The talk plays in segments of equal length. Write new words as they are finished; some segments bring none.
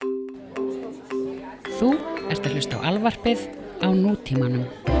Þú ert að hlusta á alvarpið á nútímanum.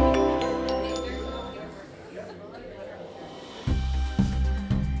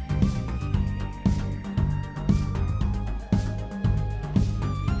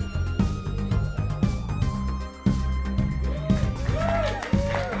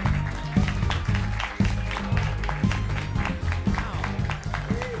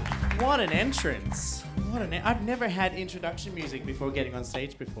 What an entrance. I've never had introduction music before getting on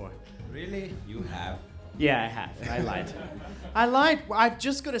stage before. Really? You have? Yeah, I have. I lied. I've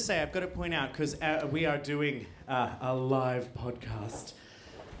just got to say, I've got to point out, because we are doing a live podcast,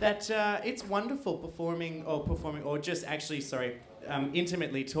 that it's wonderful performing or just actually,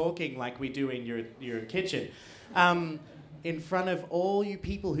 intimately talking like we do in your kitchen. In front of all you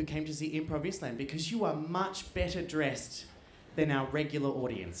people who came to see Improv Island, because you are much better dressed than our regular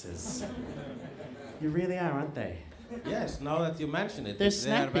audiences. You really are, aren't they? Yes, now that you mention it, They're they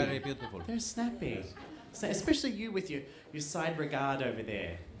snappy. are very beautiful. They're snappy. So, especially you with your side regard over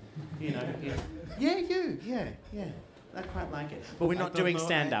there. You know. Yeah. I quite like it. But we're not doing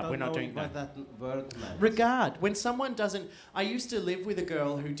stand-up. We're not doing what that word meant. Regard. When someone doesn't... I used to live with a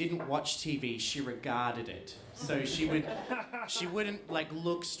girl who didn't watch TV. She regarded it. So she wouldn't like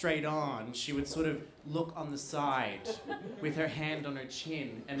look straight on. She would sort of look on the side with her hand on her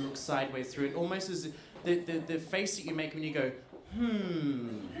chin and look sideways through it. Almost as the face that you make when you go,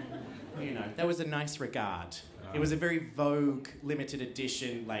 You know, that was a nice regard. It was a very Vogue limited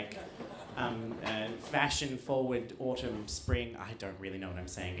edition, like... fashion-forward autumn, spring. I don't really know what I'm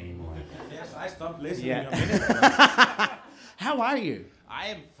saying anymore. Yes, I stopped listening Yeah. a minute ago. How are you? I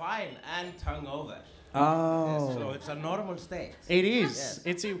am fine and hungover. Oh. Yes, so it's a normal state. It is.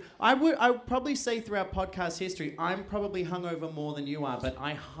 Yes. I would probably say throughout podcast history, I'm probably hungover more than you are, but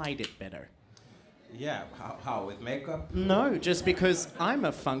I hide it better. Yeah, how? With makeup? No, just because I'm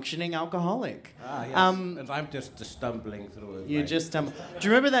a functioning alcoholic. Ah, yes. And I'm just stumbling through it. You just Do you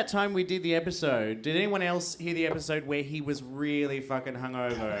remember that time we did the episode? Did anyone else hear the episode where he was really fucking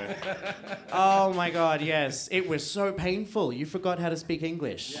hungover? Oh my god, yes. It was so painful. You forgot how to speak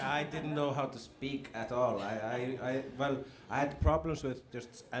English. Yeah, I didn't know how to speak at all. I had problems with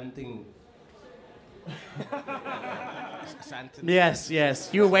just ending sentences. Yes.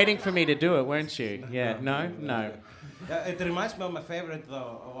 You were waiting for me to do it, weren't you? Yeah. No. It reminds me of my favorite,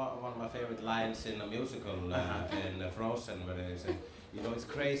 though, one of my favorite lines in a musical, in Frozen, where they say, you know, it's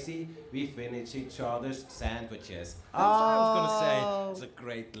crazy, we finish each other's sandwiches. That's what I was going to say. It's a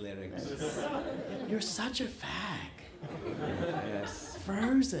great lyric. You're such a fag. Yes.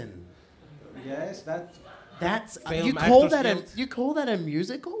 Frozen. Yes, That's Film you call Actors that Guild. You call that a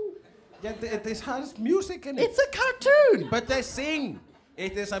musical? yeah, it has music in it. It's a cartoon. But they sing.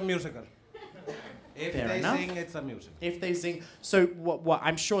 It is a musical. If Fair they enough. sing, it's a musical. If they sing, so what?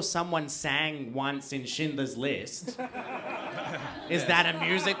 I'm sure someone sang once in Schindler's List. Is that a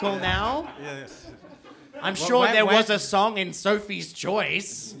musical now? Yes. I'm Well, sure why- there why- was a song in Sophie's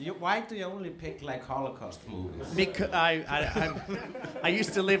Choice. Why do you only pick like Holocaust movies? Because I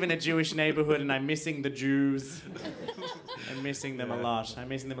used to live in a Jewish neighborhood and I'm missing the Jews. I'm missing them a lot.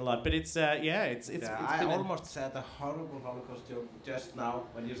 But it's I been almost said a horrible Holocaust joke just now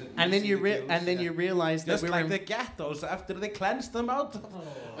when you said. and then missing the you Jews, realize that just we like were the ghettos after they cleansed them out,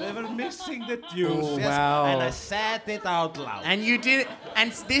 they were missing the Jews. Oh, yes, wow. And I said it out loud. And you did it.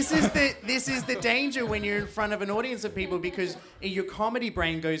 And this is the danger when you're in front of an audience of people, because your comedy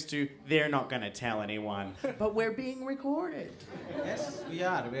brain goes to, they're not going to tell anyone. But we're being recorded. Yes, we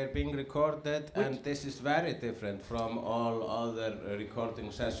are. We are being recorded, and this is very different from all other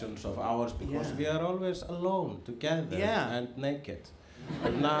recording sessions of ours, because Yeah. we are always alone, together, Yeah. and naked.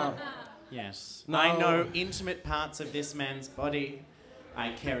 And now, Yes. No. I know intimate parts of this man's body.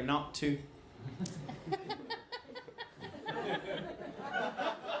 I care not to.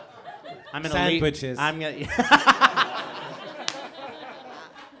 I'm gonna Sandwiches. I'm gonna.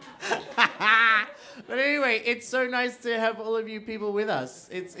 But anyway, it's so nice to have all of you people with us.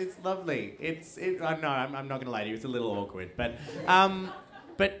 It's lovely. No, I'm not gonna lie to you. It's a little awkward, but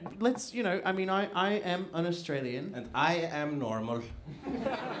let's I am an Australian. and I am normal.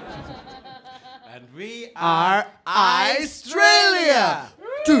 And we Are Australia!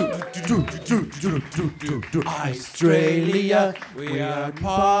 Australia. We are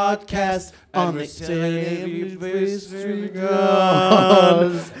podcast on the Australian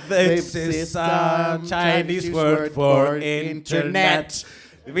Australians. This is a Chinese word for internet.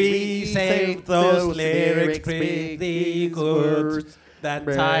 We saved those lyrics pretty good. That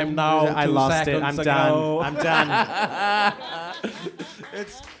time now, I 2 lost it. seconds I'm ago. done. I'm done.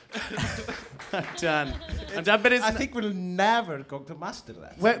 It's I'm done. I'm done. But it's I think we'll never go to master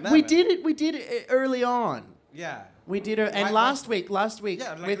that. well, Never. we did it. We did it early on. Yeah. We did it, and Why- last week,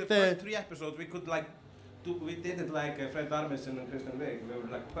 Yeah, like with the first 3 episodes, we could like we did it like Fred Armisen and Kristen Wiig. We were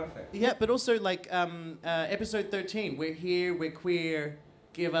like perfect. yeah, but also like episode 13. We're here. We're queer.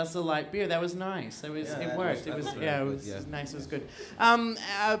 Give us a light beer. That was nice. It Yeah, worked. that was It very was good, yeah. nice. It was good.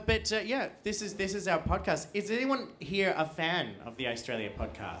 Yeah, this is our podcast. Is anyone here a fan of the Australia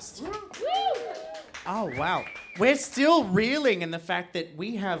podcast? Oh wow, we're still reeling in the fact that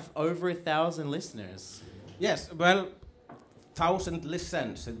we have over 1,000 listeners. Yes, well, 1,000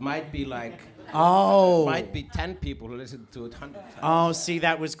 listens. It might be like Oh, might be 10 people who listen to it 100 times. oh, see,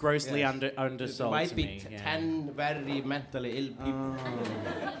 that was grossly Yes. undersold It might to be me. yeah. 10 very mentally ill people.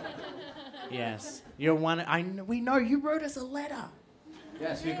 Yes, you're one. We know you wrote us a letter.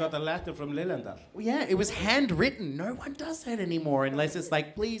 Yes, we got a letter from Lillendal. Yeah, it was handwritten. No one does that anymore unless it's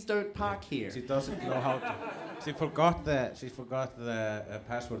like, please don't park here. She doesn't know how to. She forgot the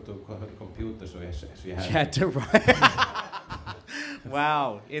password to her computer, so she had. You had to write.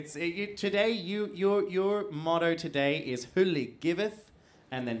 Wow, today. Your motto today is "Hulli giveth,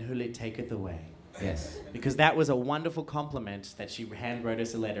 and then Hulli taketh away." Yes. Because that was a wonderful compliment that she handwrote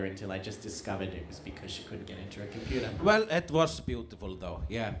us a letter until I just discovered it was because she couldn't get into her computer. Well, it was beautiful though.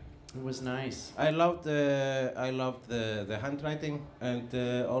 Yeah. It was nice. I loved the handwriting and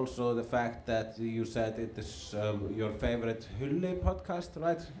also the fact that you said it is your favorite Hulli podcast,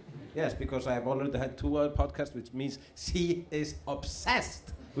 right? Yes, because I have already had 2 other podcasts, which means she is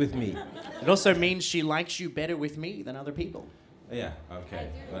obsessed with me. It also means she likes you better with me than other people. Yeah, okay.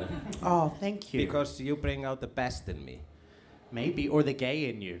 Well, Oh, thank you. because you bring out the best in me. Maybe, or the gay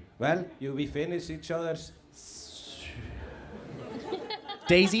in you. Well, we finish each other's.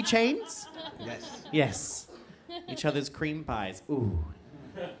 Daisy chains? Yes. Yes. Each other's cream pies. Ooh.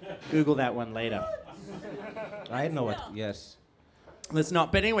 Google that one later. I know it. Yes. Let's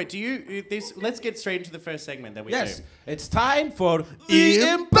not. But anyway, let's get straight into the first segment that we Yes. do. It's time for The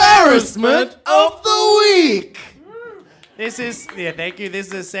embarrassment of the week. Thank you. This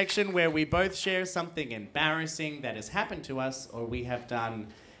is a section where we both share something embarrassing that has happened to us or we have done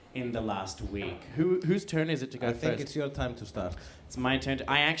in the last week. Whose turn is it to go I first? think it's your time to start. It's my turn.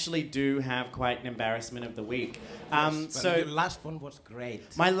 I actually do have quite an embarrassment of the week. Well, So your last one was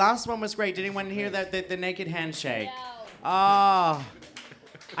great. my last one was great. Did anyone hear that? The naked handshake. Ah.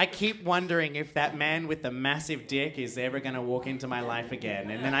 I keep wondering if that man with the massive dick is ever going to walk into my life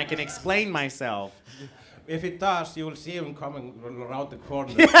again, and then I can explain myself. If it does, you will see him coming around the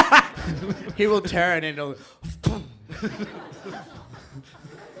corner. He will turn and it'll...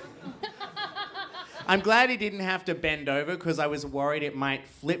 I'm glad he didn't have to bend over because I was worried it might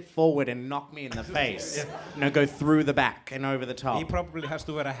flip forward and knock me in the face. Go through the back and over the top. He probably has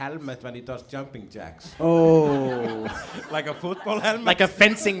to wear a helmet when he does jumping jacks. Oh. Like a football helmet? Like a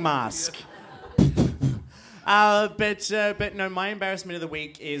fencing mask. But no, my embarrassment of the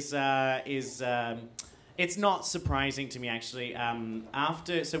week is it's not surprising to me actually.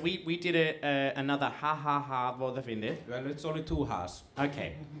 So we did another ha ha ha vad finde. Well, it's only 2 ha's.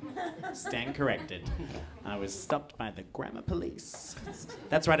 Okay, stand corrected. I was stopped by the grammar police.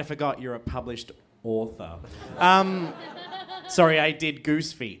 That's right, I forgot you're a published author. Sorry, I did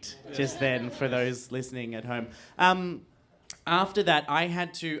goose feet just then for those listening at home. After that, I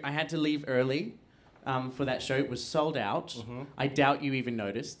had to leave early. For that show, it was sold out. Mm-hmm. I doubt you even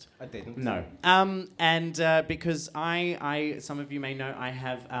noticed. I didn't. No. Because some of you may know, I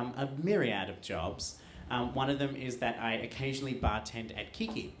have a myriad of jobs. One of them is that I occasionally bartend at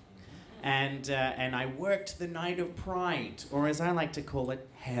Kiki. And I worked the night of Pride, or as I like to call it,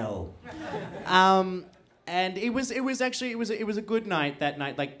 hell. And it was a good night that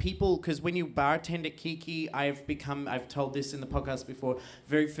night. Like people, because when you bartend at Kiki, I've told this in the podcast before,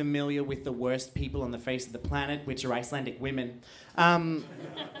 very familiar with the worst people on the face of the planet, which are Icelandic women.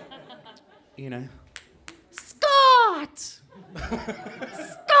 Scott!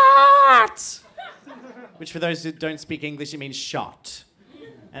 Scott! Which for those who don't speak English, it means shot.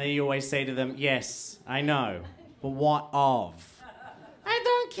 And then you always say to them, yes, I know, but what of? I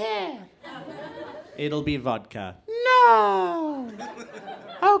don't care. It'll be vodka. No.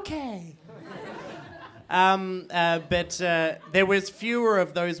 Okay. But there was fewer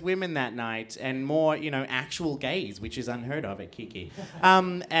of those women that night, and more, actual gays, which is unheard of at Kiki.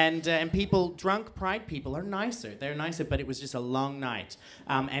 And people, drunk Pride people, are nicer. They're nicer, but it was just a long night.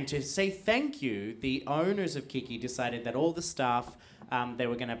 And to say thank you, the owners of Kiki decided that all the staff, they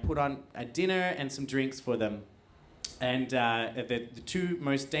were going to put on a dinner and some drinks for them. And the 2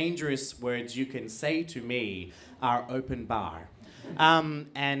 most dangerous words you can say to me are open bar.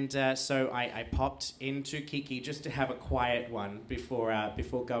 So I popped into Kiki just to have a quiet one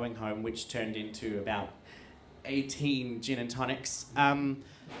before going home, which turned into about 18 gin and tonics. And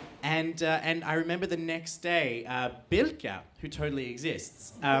I remember the next day, Bilka, who totally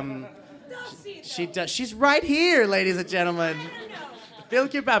exists. She's right here, ladies and gentlemen.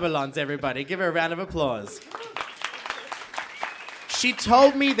 Bilka Babylons, everybody. Give her a round of applause. She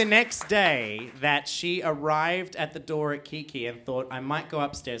told me the next day that she arrived at the door at Kiki and thought, I might go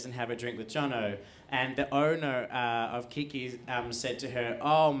upstairs and have a drink with Jono. And the owner of Kiki said to her,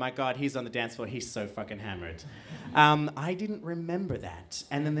 oh my God, he's on the dance floor. He's so fucking hammered. I didn't remember that.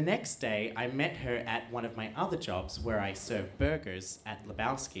 And then the next day, I met her at one of my other jobs where I serve burgers at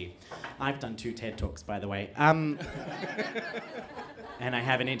Lebowski. I've done 2 TED Talks, by the way. And I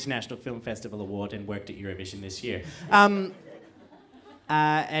have an International Film Festival award and worked at Eurovision this year.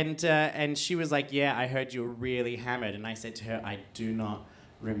 And she was like, yeah, I heard you were really hammered. And I said to her, I do not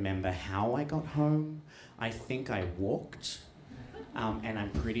remember how I got home. I think I walked, and I'm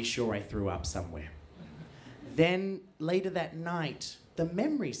pretty sure I threw up somewhere. Then later that night, the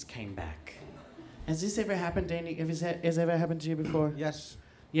memories came back. Has this ever happened to any? Has ever happened to you before? Yes.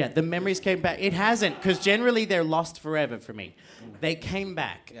 Yeah, the memories came back. It hasn't, because generally they're lost forever for me. They came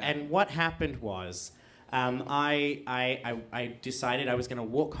back, and what happened was, I decided I was going to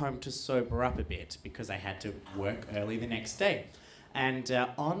walk home to sober up a bit because I had to work early the next day. And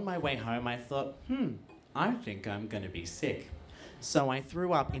on my way home, I thought, I think I'm going to be sick. So I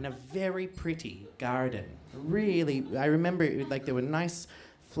threw up in a very pretty garden. Really, I remember it, like there were nice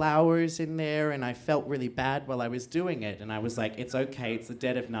flowers in there, and I felt really bad while I was doing it. And I was like, it's okay, it's the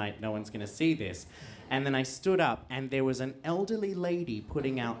dead of night, no one's going to see this. And then I stood up, and there was an elderly lady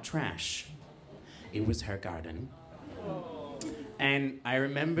putting out trash. It was her garden. And I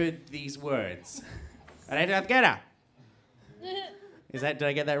remembered these words. Did I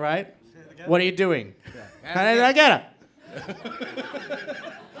get that right? What are you doing?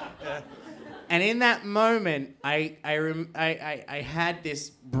 And in that moment, I had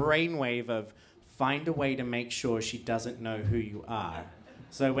this brainwave of find a way to make sure she doesn't know who you are.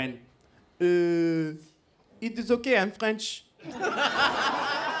 So I went, it is okay, I'm French.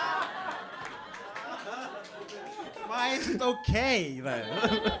 Why is it okay then?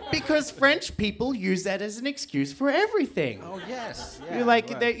 Because French people use that as an excuse for everything. Oh yes. Yeah, You're like,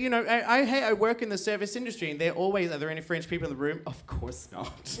 right. I work in the service industry, and they're always, are there any French people in the room? Of course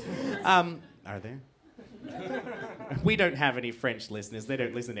not. Are there? We don't have any French listeners. They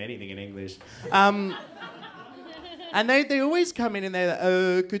don't listen to anything in English. And they always come in and they're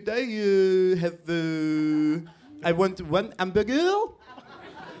like, could I have, I want 1 hamburger?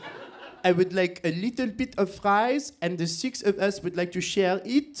 I would like a little bit of fries, and the 6 of us would like to share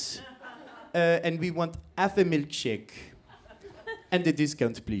it. And we want half a milkshake. And a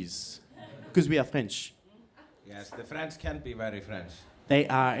discount, please. Because we are French. Yes, the French can be very French. They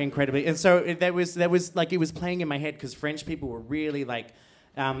are incredibly... And so that was like, it was playing in my head, because French people were really like,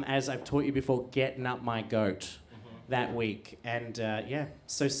 as I've taught you before, getting up my goat that week. And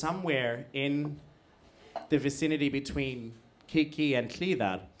so somewhere in the vicinity between Kiki and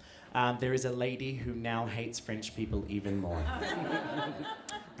Clida, there is a lady who now hates French people even more.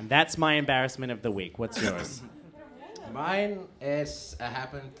 And that's my embarrassment of the week. What's yours? Mine is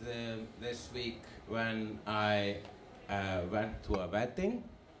happened this week when I went to a wedding.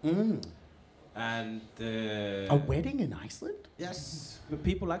 And a wedding in Iceland? Yes,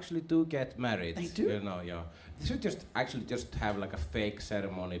 people actually do get married. They do? You know, yeah. They should just have like a fake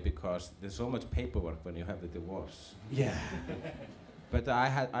ceremony, because there's so much paperwork when you have the divorce. Yeah. But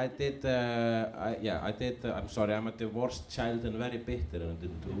I did. I'm sorry, I'm a divorced child and very bitter, and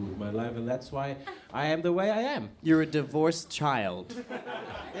didn't do my life, and that's why I am the way I am. You're a divorced child.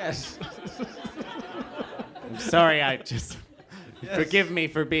 Yes. I'm sorry, Yes. Forgive me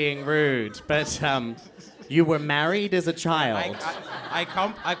for being rude, but you were married as a child. I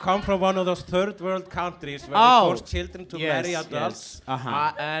come from one of those third world countries where they force children to marry adults.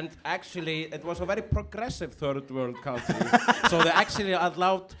 Yes. And actually, it was a very progressive third world country. So they actually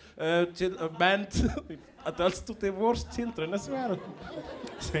allowed adults to divorce children as well.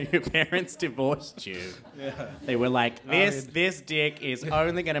 So your parents divorced you. Yeah. They were like, this dick is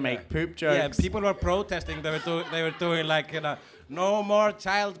only gonna make poop jokes. Yeah, people were protesting. They were doing like, no more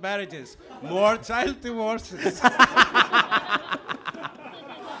child marriages, more child divorces.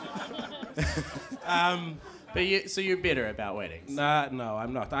 So you're bitter about weddings? No,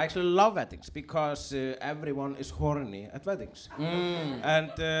 I'm not. I actually love weddings because everyone is horny at weddings.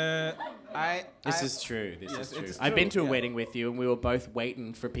 And This is true. This is true. It's I've been to a true, wedding with you, and we were both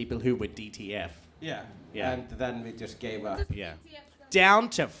waiting for people who were DTF. Yeah. Yeah. And then we just gave up. Yeah. Down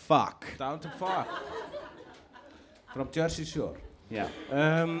to fuck. Down to fuck. From Jersey Shore. Yeah.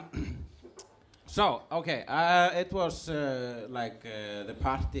 So, okay, it was the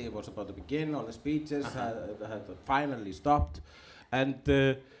party was about to begin, all the speeches had finally stopped, and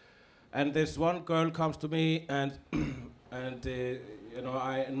this one girl comes to me, and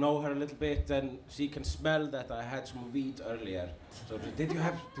I know her a little bit, and she can smell that I had some weed earlier. So,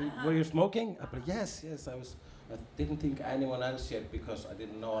 were you smoking? I said, yes, I didn't think anyone else yet because I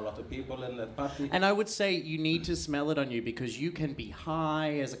didn't know a lot of people in that party. And I would say you need to smell it on you because you can be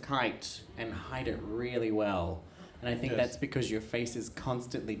high as a kite and hide it really well. And I think that's because your face is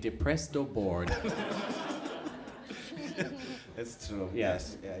constantly depressed or bored. It's true.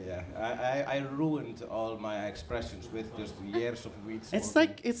 Yes. Yeah. I ruined all my expressions with just years of weed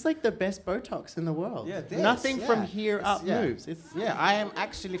smoking. It's like the best Botox in the world. Yeah, it is, Nothing yeah. from here up Yeah. moves. I am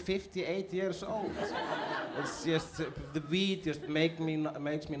actually 58 years old. It's just the weed just makes me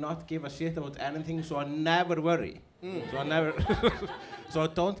not give a shit about anything, so I never worry. So I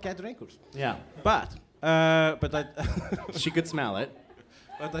don't get wrinkles. Yeah. But She could smell it.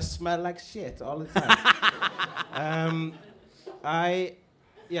 But I smell like shit all the time.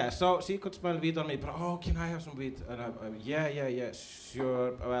 So she could smell weed on me, but can I have some weed? And yeah,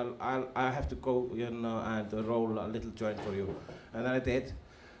 sure. Well, I have to go, and roll a little joint for you. And then I did,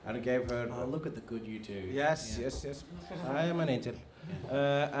 and I gave her. Oh, look at the good you do. Yes. I am an angel.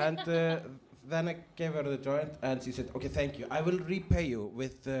 Then I gave her the joint, and she said, "Okay, thank you. I will repay you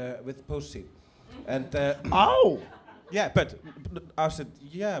with pussy." And yeah, but I said,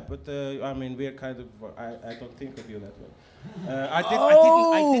 I mean, we're kind of. I don't think of you that way. I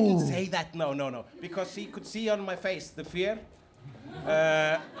didn't say that. No, because she could see on my face the fear.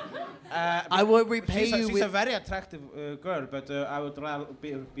 I will repay you. She's a very attractive girl, but I would rather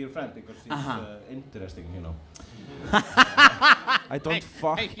be a friend because she's interesting, I don't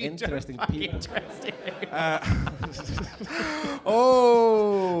fuck interesting people.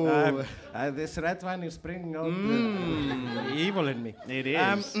 This red wine is bringing out the evil in me. It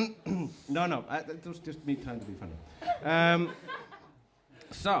is. No, it was just me trying to be funny.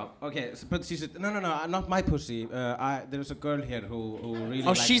 But she said, no, not my pussy. There's a girl here who really.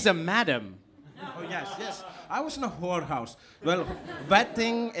 Oh, she's a madam. Oh yes. I was in a whorehouse. Well,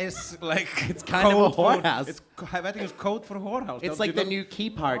 wedding is like it's kind of a whorehouse. Wedding is code for whorehouse. It's like the new key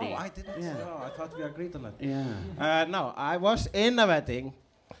party. Oh, I didn't. Yeah. No, I thought we agreed on that. Yeah. No, I was in a wedding.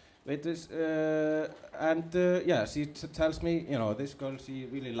 With this, she tells me, this girl, she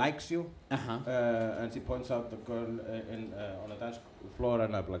really likes you. And she points out the girl on a dance floor,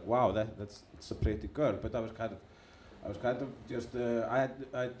 and I'm like, wow, that's a pretty girl. But I was kind of just, I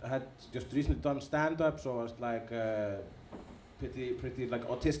had just recently done stand-up, so I was like, pretty like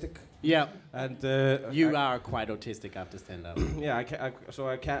autistic. Yeah. And you are quite autistic after stand-up. Yeah, I can't. It's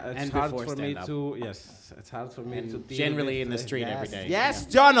and hard before for me stand-up. to. Yes, it's hard for me and to deal generally with in the street every day. Yes,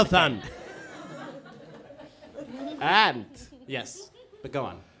 Jonathan. And yes, but go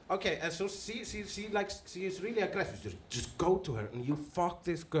on. okay, and so she is really aggressive. Just go to her and you fuck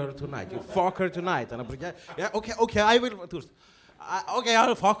this girl tonight. You fuck her tonight, and I'm like, okay, I will. Okay,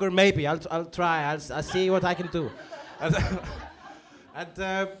 I'll fuck her maybe. I'll try. I'll see what I can do. But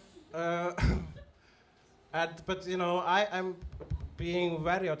I am being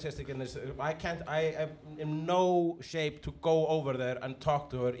very autistic in this. I am in no shape to go over there and talk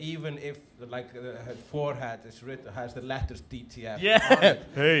to her, even if her forehead has the letters DTF. Yeah.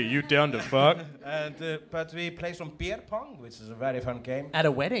 Hey, you down to fuck? But we play some beer pong, which is a very fun game. At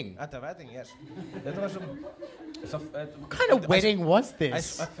a wedding? At a wedding, yes. It was what kind of wedding was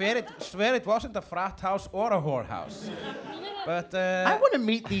this? I swear it wasn't a frat house or a whorehouse. But I want to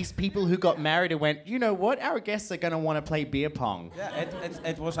meet these people who got married and went, you know what, our guests are going to want to play beer pong. Yeah,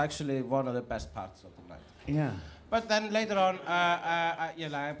 it was actually one of the best parts of the night. Yeah. But then later on,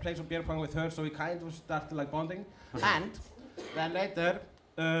 I played some beer pong with her, so we kind of started bonding. And then later,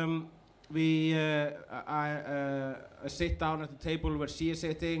 I sit down at the table where she is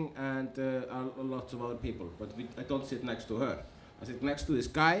sitting and lots of other people. But I don't sit next to her. I sit next to this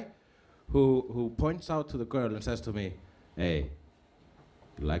guy who points out to the girl and says to me, "Hey,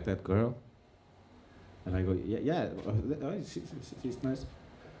 you like that girl?" And I go, yeah, she's nice.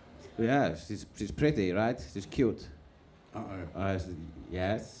 Yeah, she's pretty, right? She's cute. I said,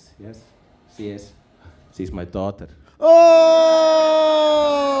 yes, she is. She's my daughter. Oh!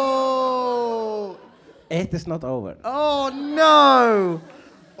 It is not over. Oh, no!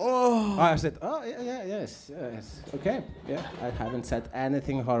 Oh! I said, yes. Okay, yeah. I haven't said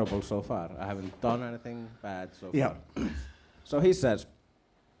anything horrible so far. I haven't done anything bad so far. So he says,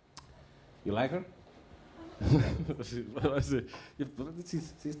 You like her?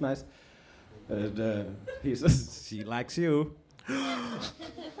 she's nice. And he says, she likes you.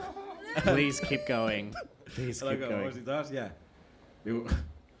 Please keep going. Please keep He going. does, yeah. You.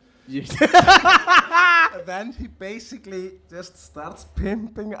 You- And then he basically just starts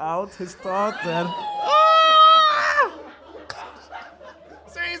pimping out his daughter.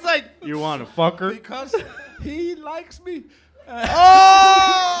 So he's like, you want to fuck her? Because he likes me.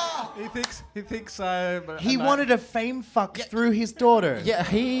 He thinks I'm. He wanted a fame fuck through his daughter. Yeah,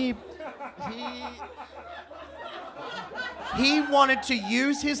 he He wanted to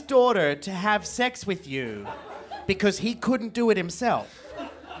use his daughter to have sex with you because he couldn't do it himself.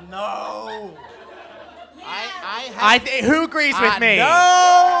 no. I have. Who agrees with me?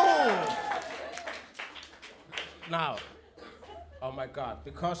 No. Now. Oh my God!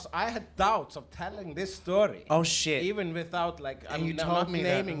 Because I had doubts of telling this story. Oh shit. Even without And you not told me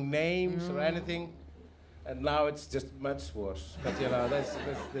that. naming names or anything, and now it's just much worse. But you know, this.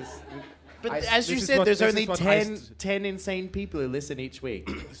 But I- as you this is said, what- there's this only is what I 10 insane people who listen each week.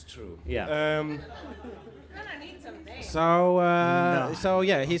 It's true. Yeah. No. So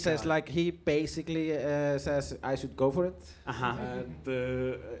yeah, he says like he basically says I should go for it, Uh-huh.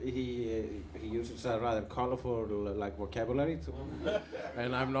 and he uses a rather colorful like vocabulary,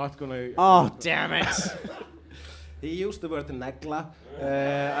 and I'm not gonna. Oh, damn it. He used the word negla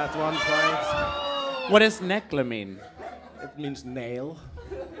at one point. What does nekla mean? It means nail.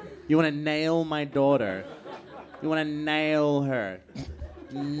 You want to nail my daughter. You want to nail her.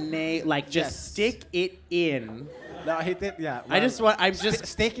 Like, just Yes. stick it in. No, he did. Yeah. I'm just.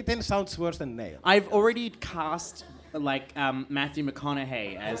 stick it in sounds worse than nail. I've already cast like Matthew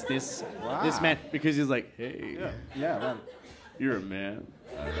McConaughey as this man because he's like, hey, Yeah, man. you're a man.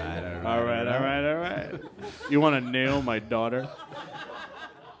 All All right. You want to nail my daughter?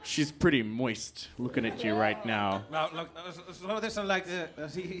 She's pretty moist looking at you right now. Now, look, so this is like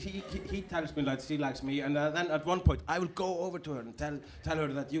he tells me that she likes me, and then at one point I will go over to her and tell her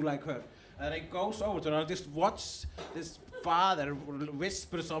that you like her, and he goes over to her and I just watch this father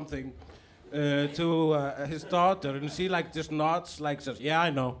whisper something to his daughter, and she like just nods like says, yeah, I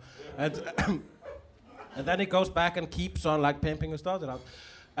know, and and then he goes back and keeps on like pimping his daughter out.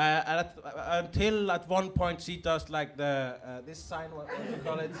 Until at one point she does like the this sign, what do you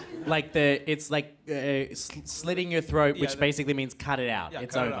call it? Like it's like slitting your throat, Yeah, which basically means cut it out. Yeah,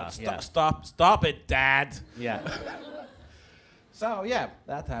 It's cut it over. out. Stop it, Dad. Yeah. So yeah,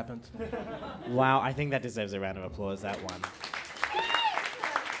 that happened. Wow, I think that deserves a round of applause, that one.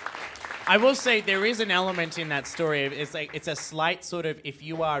 I will say there is an element in that story. It's a slight sort of, if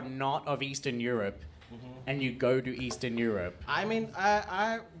you are not of Eastern Europe and you go to Eastern Europe. I mean,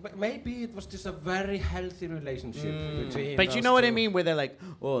 maybe it was just a very healthy relationship between. But you those know what I two. mean? Where they're like,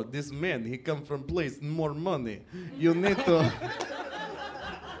 oh, this man, he come from place more money. You need to...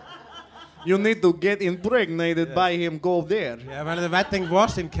 You need to get impregnated by him, go there. Yeah, well, the wedding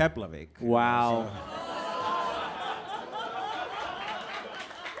was in Keflavik. Wow.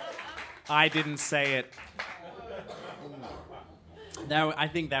 I didn't say it. I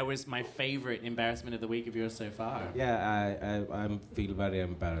think that was my favorite embarrassment of the week of yours so far. Yeah, I feel very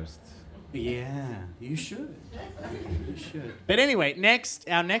embarrassed. Yeah, you should. You should. But anyway,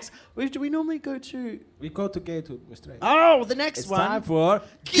 our next, do we normally go to? We go to Gay to Me Straight. Oh, the next It's one. time for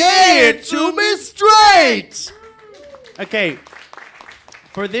Gay It To Me Straight! Okay,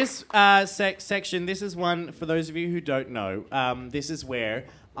 for this section, this is one, for those of you who don't know, this is where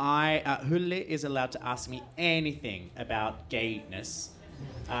Hulle is allowed to ask me anything about gayness,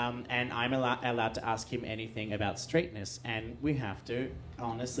 and I'm allowed to ask him anything about straightness, and we have to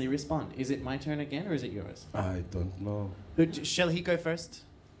honestly respond. Is it my turn again, or is it yours? I don't know. Shall he go first?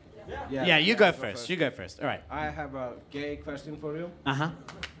 Yeah, Yeah, you go first. You go first. All right. I have a gay question for you. Uh-huh.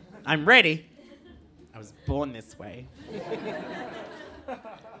 I'm ready. I was born this way.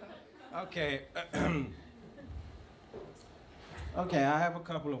 Okay. Okay, I have a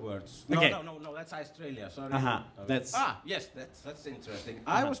couple of words. No, Okay. no, that's Australia. Sorry. Uh-huh. Okay. That's- yes, that's interesting.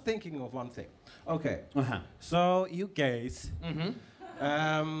 I was thinking of one thing. Okay. Uh-huh. So you gays, Mm-hmm.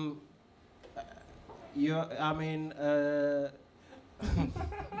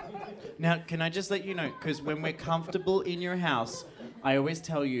 Now, can I just let you know, because when we're comfortable in your house, I always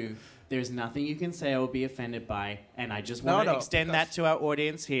tell you there's nothing you can say I will be offended by, and I just want to extend that to our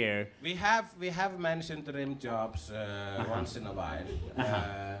audience here. we have mentioned rim jobs once in a while,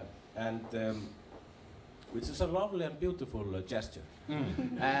 and which is a lovely and beautiful gesture.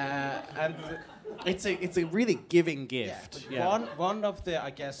 And It's a really giving gift. one of the, I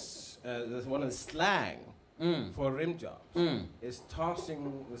guess, one of the slang for rim jobs is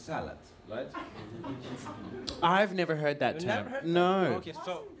tossing the salad, right? I've never heard that You term. never heard No. that? Okay,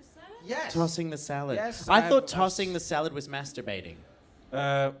 so yes. Tossing the salad. Yes, I thought I've tossing the salad was masturbating.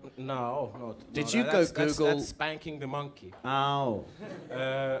 No. Did no, you go Google- That's spanking the monkey. Oh.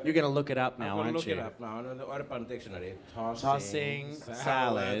 You're going to look it up now, I'm gonna aren't look you? it up now in the Urban Dictionary. Tossing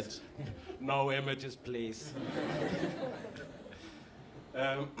salad. No images, please.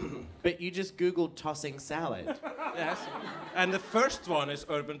 But you just Googled tossing salad. Yes. And the first one is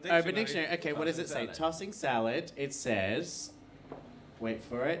Urban Dictionary. Urban Dictionary. Okay, what does it say? Salad. Tossing salad. It says, wait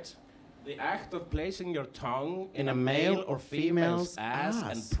for it. The act of placing your tongue In a male or female's ass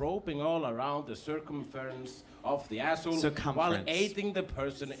ass. and probing all around the circumference of the asshole while Circumference. aiding the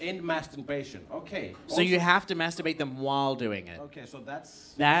person in masturbation. Okay. So you have to masturbate them while doing it. Okay, so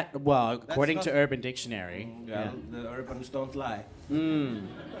that's... That, well, according not- to Urban Dictionary. Well, the urbans don't lie. Mm.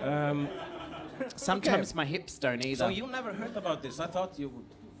 Sometimes Okay. my hips don't either. So you never heard about this? I thought you would,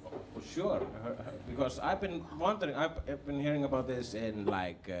 for sure, because I've been wondering. I've been hearing about this in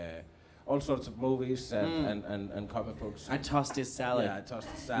like all sorts of movies and comic books. I tossed his salad. Yeah, I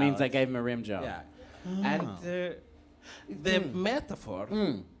tossed the salad. Means I gave him a rim job. Yeah, and the metaphor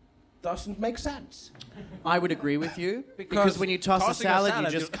doesn't make sense. I would agree with you because Because when you toss a tossing a salad,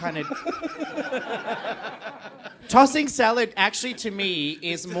 salad, you just you- kind of. Tossing salad, actually, to me,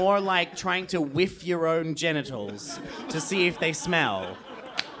 is more like trying to whiff your own genitals to see if they smell.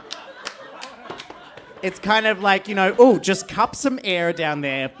 It's kind of like, you know, oh, just cup some air down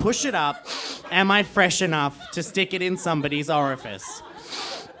there, push it up. Am I fresh enough to stick it in somebody's orifice?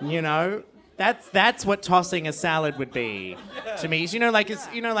 You know, that's what tossing a salad would be to me. You know, like it's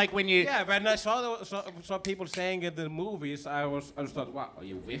like when you. Yeah, when I saw people saying in the movies, I thought, wow,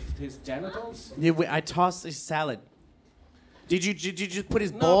 you whiffed his genitals? I tossed his salad. Did you just put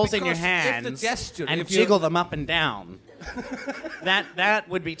his No, balls in your because if the hands gesture- and if you- jiggle them up and down? that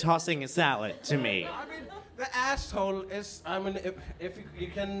would be tossing a salad to me. I mean, the asshole is. I mean, if you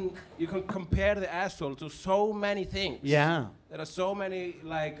can compare the asshole to so many things. Yeah. There are so many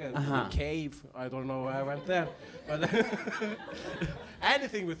like the cave. I don't know why I went there, but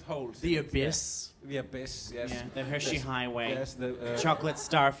anything with holes. The abyss. The abyss. Yes. Yeah. The Hershey Yes. Highway. Yes. The Chocolate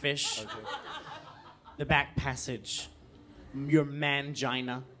starfish. The back passage. Your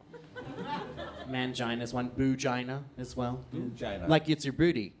mangina. Mangina's one. Boogina as well. Pugina. Like it's your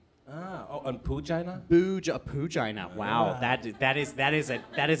booty. And Pugina. Poogina. Wow, that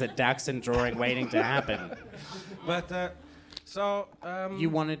is a Dachshund drawing waiting to happen. But so You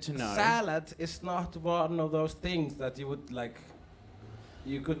wanted to know. salad is not one of those things that you would like.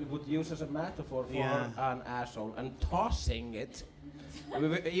 Would use as a metaphor for an asshole, and tossing it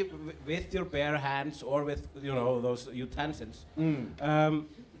with your bare hands or with those utensils.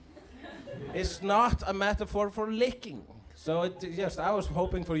 It's not a metaphor for licking. So I was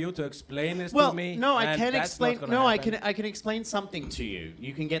hoping for you to explain this to me. No, I and can that's explain. not gonna No, happen. I can explain something to you.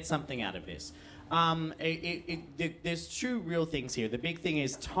 You can get something out of this. There's two real things here. The big thing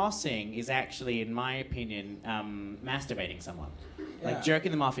is tossing is actually, in my opinion, masturbating someone. Like Yeah.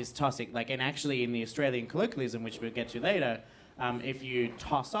 jerking them off is tossing. Like, and actually, in the Australian colloquialism, which we'll get to later, if you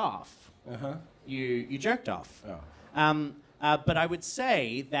toss off, you jerked off. Yeah. But I would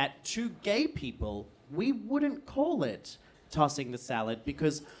say that to gay people, we wouldn't call it tossing the salad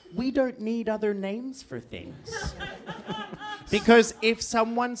because we don't need other names for things. Because if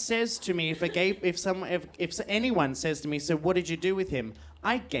someone says to me, if anyone says to me, so what did you do with him?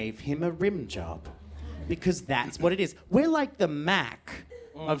 I gave him a rim job. Because that's what it is. We're like the Mac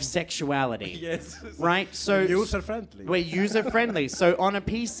of sexuality. Yes. Right? So User-friendly. We're user-friendly. So on a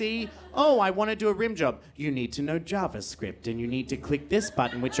PC, I want to do a rim job. You need to know JavaScript, and you need to click this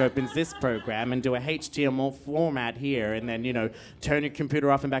button, which opens this program, and do a HTML format here, and then, turn your computer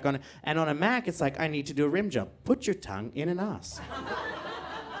off and back on. And on a Mac, it's like, I need to do a rim job. Put your tongue in an ass.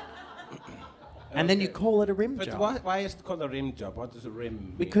 And then you call it a rim job. But why is it called a rim job? What does a rim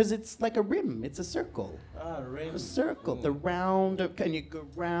mean? Because it's like a rim. It's a circle. Rim. A circle. The round of... Can you go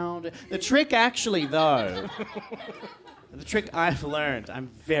round? The trick, actually, though... the trick I've learned, I'm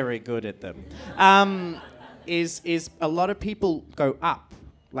very good at them, is a lot of people go up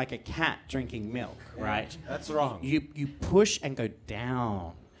like a cat drinking milk, right? That's wrong. You push and go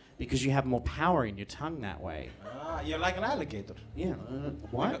down because you have more power in your tongue that way. You're like an alligator. Yeah.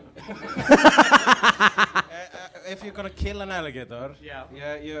 What? If you're gonna kill an alligator,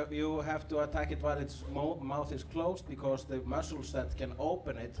 you have to attack it while its mouth is closed because the muscles that can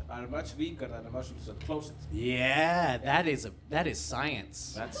open it are much weaker than the muscles that close it. Yeah, that is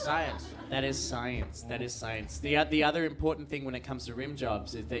science. That's science. That is science. That is science. The other important thing when it comes to rim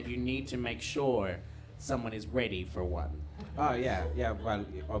jobs is that you need to make sure someone is ready for one. Oh yeah. Well,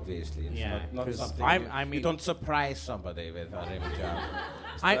 obviously, it's Yeah, not 'cause something. I You mean- don't surprise somebody with a rim job.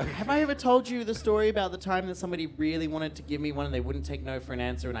 Have I ever told you the story about the time that somebody really wanted to give me one and they wouldn't take no for an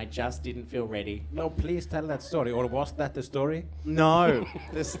answer and I just didn't feel ready? No, please tell that story. Or was that the story? No.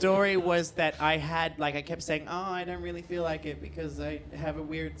 The story was that I kept saying, oh, I don't really feel like it because I have a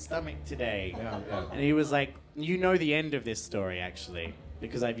weird stomach today. Yeah. And he was like, you know the end of this story, actually,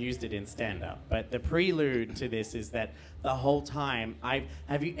 because I've used it in stand-up. But the prelude to this is that the whole time,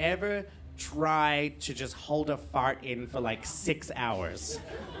 have you ever tried to just hold a fart in for like 6 hours?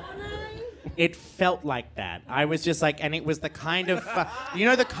 It felt like that. I was just like, and it was the kind of,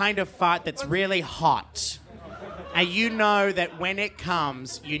 the kind of fart that's really hot. And you know that when it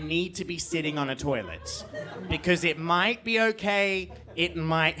comes, you need to be sitting on a toilet. Because it might be okay, it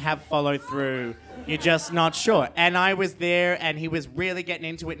might have follow through. You're just not sure. And I was there, and he was really getting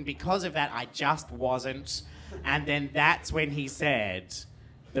into it, and because of that, I just wasn't. And then that's when he said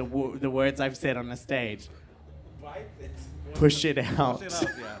the words I've said on the stage. Push it out. Push it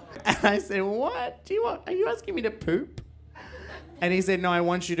out, yeah. And I said, what? Are you asking me to poop? And he said, no, I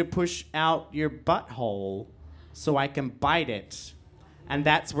want you to push out your butthole so I can bite it. And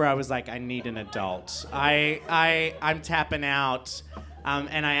that's where I was like, I need an adult. I'm tapping out.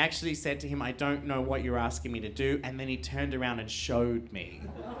 And I actually said to him, I don't know what you're asking me to do. And then he turned around and showed me.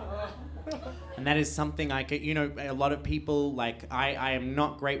 And that is something I could, a lot of people, I am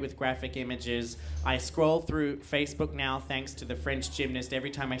not great with graphic images. I scroll through Facebook now, thanks to the French gymnast.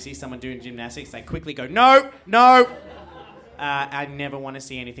 Every time I see someone doing gymnastics, I quickly go, no. I never want to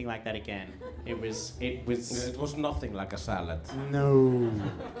see anything like that again. It was nothing like a salad. No.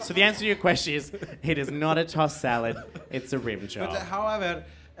 So the answer to your question is, it is not a tossed salad, it's a rim job. But however,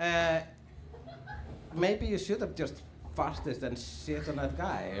 maybe you should have just farted and shit on that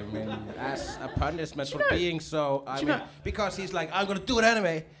guy. I mean, as a punishment for being so. Because he's like, I'm gonna do it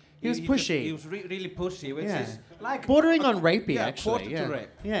anyway. He was pushy. He was really pushy, which is like bordering on rapey, actually. Quarter to rape.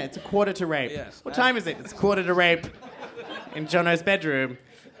 Yeah, it's a quarter to rape. Yes. What time is it? It's quarter to rape in Jono's bedroom.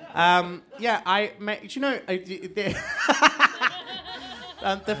 The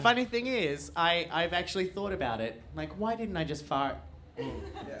funny thing is, I've actually thought about it. Like, why didn't I just fart?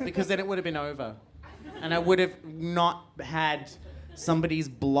 Because then it would have been over. And I would have not had somebody's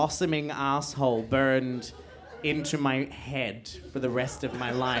blossoming asshole burned into my head for the rest of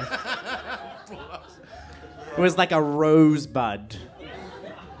my life. It was like a rosebud.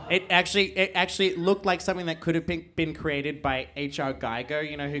 It actually looked like something that could have been created by H.R. Geiger,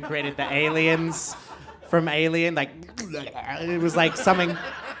 who created the aliens from Alien. Like, it was like something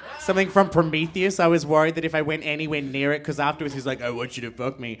from Prometheus. I was worried that if I went anywhere near it, because afterwards he's like, I want you to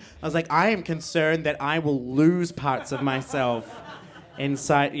fuck me. I was like, I am concerned that I will lose parts of myself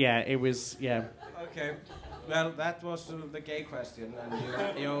inside. Yeah, it was, yeah. Okay. Well, that was the gay question, and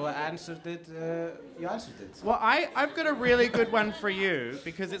you answered it. Well, I've got a really good one for you,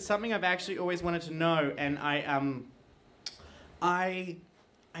 because it's something I've actually always wanted to know, and I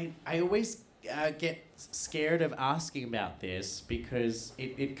always get scared of asking about this because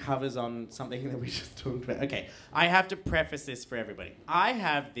it covers on something that we just talked about. Okay, I have to preface this for everybody. I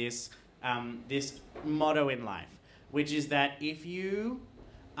have this motto in life, which is that if you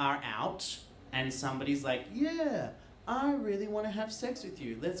are out and somebody's like, yeah, I really want to have sex with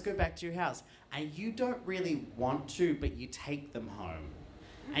you, let's go back to your house, and you don't really want to, but you take them home,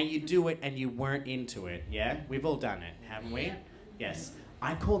 and you do it and you weren't into it, yeah? We've all done it, haven't we? Yes.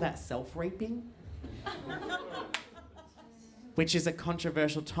 I call that self-raping, which is a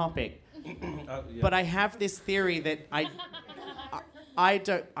controversial topic. But I have this theory that I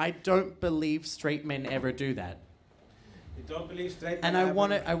don't believe straight men ever do that. You don't believe straight And men I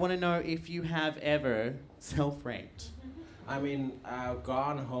ever- want to know if you have ever self-raped. I mean, I've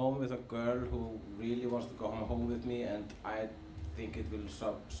gone home with a girl who really wants to go home with me, and I think it will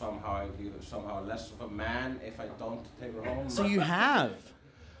somehow be somehow less of a man if I don't take her home. So you have.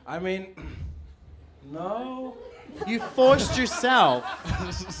 I mean, no. You forced yourself.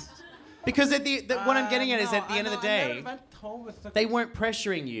 Because what I'm getting at is at the end of the I day, never went home with the they weren't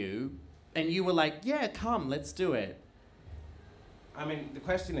pressuring you, and you were like, yeah, come, let's do it. I mean, the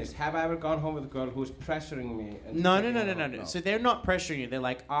question is, have I ever gone home with a girl who's pressuring me? No. So they're not pressuring you. They're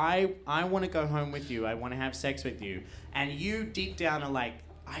like, I want to go home with you. I want to have sex with you. And you deep down are like,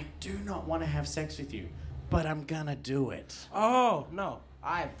 I do not want to have sex with you, but I'm gonna do it. Oh no,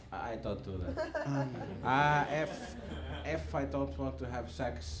 I don't do that. If I don't want to have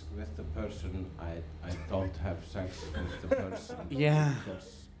sex with the person, I don't have sex with the person. Yeah.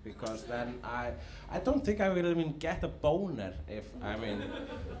 Because then I don't think I will even get a boner if, I mean,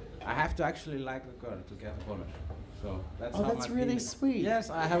 I have to actually like a girl to get a boner. So that's Oh, how that's my really penis- sweet. Yes,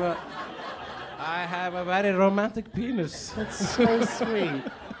 I have a very romantic penis. That's so sweet.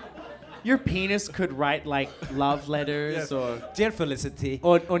 Your penis could write like love letters Yes. or Dear Felicity.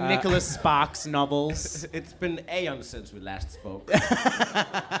 Nicholas Sparks novels. It's been aeons since we last spoke.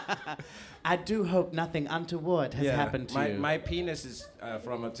 I do hope nothing untoward has happened to you. My penis is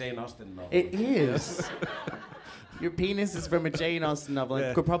from a Jane Austen novel. It is. Your penis is from a Jane Austen novel.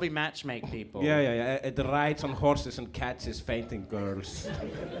 Yeah. It could probably matchmake people. Yeah. It rides on horses and catches fainting girls.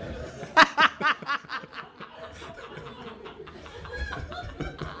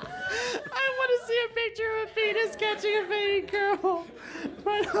 I want to see a picture of a penis catching a fainting girl.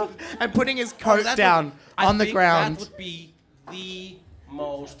 Right up, and putting his coat down on the ground. That would be the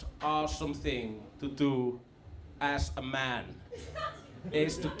most awesome thing to do as a man.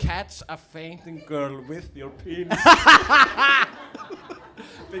 Is to catch a fainting girl with your penis.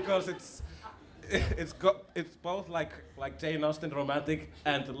 Because it's both like Jane Austen romantic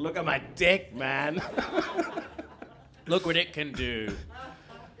and look at my dick, man. Look what it can do.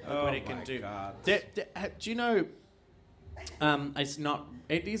 Oh what it can do. God. Do you know?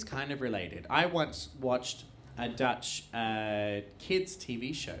 It is kind of related. I once watched a Dutch kids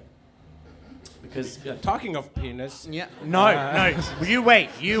TV show because. Yeah, talking of penis. Yeah. No. You wait.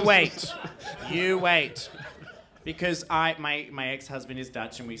 Because my ex-husband is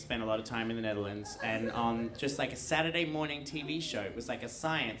Dutch and we spent a lot of time in the Netherlands, and on just like a Saturday morning TV show, it was like a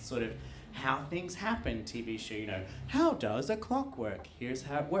science sort of how things happen TV show, you know, how does a clock work? Here's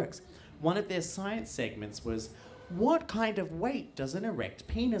how it works. One of their science segments was, what kind of weight does an erect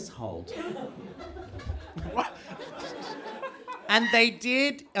penis hold? What? And they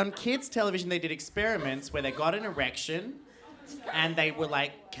did, on kids' television, they did experiments where they got an erection and they were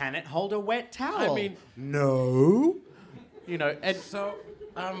like, can it hold a wet towel? I mean, no. You know, and so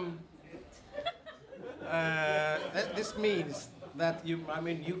this means that you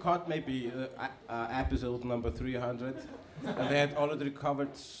caught maybe episode number 300, and they had already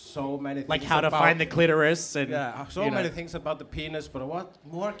covered so many things. like how to about- find the clitoris and so you know. many things about the penis, but what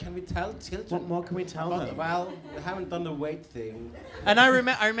more can we tell children? What more can we tell About- them? Well, they haven't done the weight thing. And I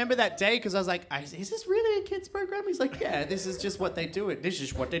remember that day because I was like, is this really a kids program? He's like, yeah, this is just what they do. This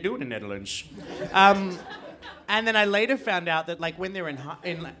is what they do in the Netherlands. And then I later found out that like when they're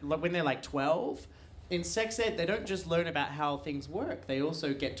when they're like 12, in sex ed they don't just learn about how things work. They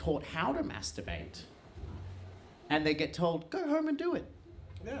also get taught how to masturbate. And they get told, go home and do it.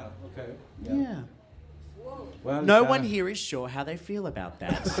 Yeah. Okay. Yeah. Well, No one here is sure how they feel about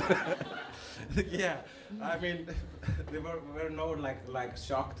that. Yeah, I mean, there were no like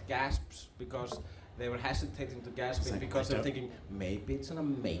shocked gasps because they were hesitating to gasp It's like, because I they were don't- thinking maybe it's an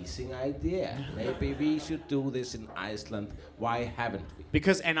amazing idea. Maybe we should do this in Iceland. Why haven't we?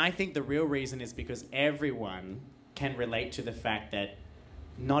 And I think the real reason is because everyone can relate to the fact that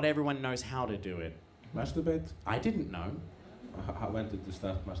not everyone knows how to do it. Masturbate? I didn't know. When did you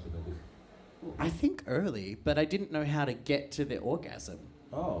start masturbating? I think early, but I didn't know how to get to the orgasm.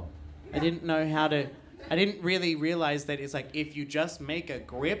 Oh. I didn't know how to. I didn't really realize that it's like if you just make a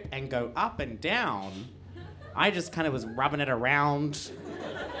grip and go up and down. I just kind of was rubbing it around,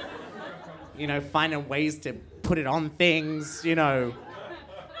 you know, finding ways to put it on things, you know.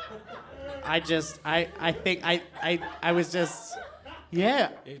 I think I was just, yeah.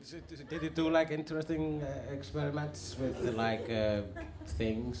 Did you do like interesting experiments with like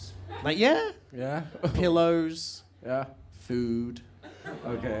things? Like, yeah, Yeah. pillows, Yeah. food.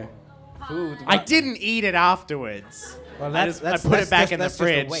 Okay. Food. I didn't eat it afterwards. Well, I put it back in the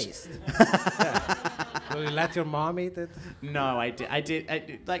fridge. Just a waste. Yeah. Will you let your mom eat it? No, I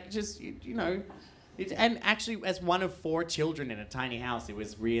did, like, just, you know. And actually, as one of 4 children in a tiny house, it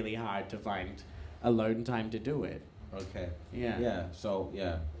was really hard to find alone time to do it. Okay. Yeah. Yeah. So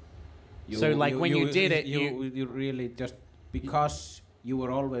yeah. So, like, when you did it, you really just because you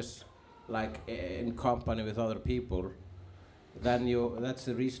were always like in company with other people. Then that's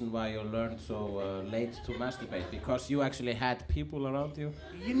the reason why you learned so late to masturbate, because you actually had people around you.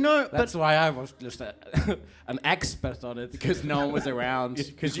 You know, That's why I was just an expert on it. because no one was around,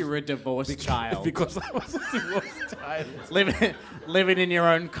 because you were a divorced child. Because I was a divorced child. living in your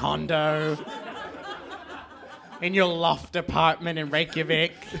own condo, in your loft apartment in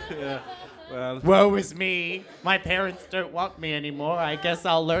Reykjavik. Yeah. Well. Woe is me. My parents don't want me anymore. I guess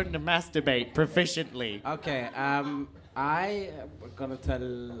I'll learn to masturbate proficiently. Okay. I am gonna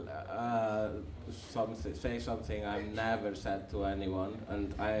say something I've never said to anyone,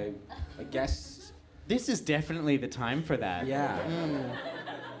 and I guess. This is definitely the time for that. Yeah.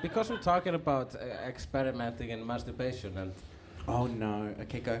 Because we're talking about experimenting in masturbation, and Oh no.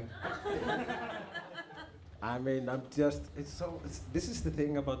 Okay, go. I mean, this is the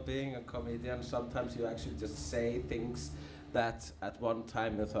thing about being a comedian. Sometimes you actually just say things that at one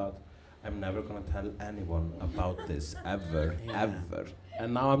time you thought, I'm never gonna tell anyone about this, ever, ever.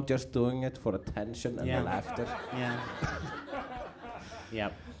 And now I'm just doing it for attention and the laughter. Yeah.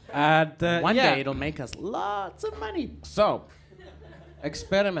 Yep. And One day it'll make us lots of money. So,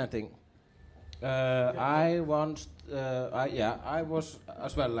 experimenting. I was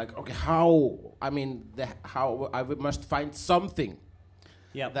as well like, okay, how I must find something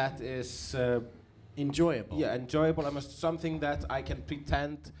that is enjoyable. Yeah, enjoyable. I must something that I can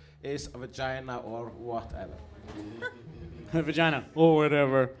pretend is a vagina or whatever. A vagina or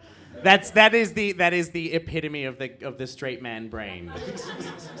whatever. That is the epitome of the straight man brain.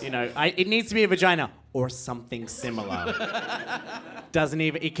 It needs to be a vagina or something similar.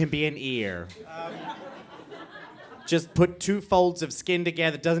 It can be an ear. Just put two folds of skin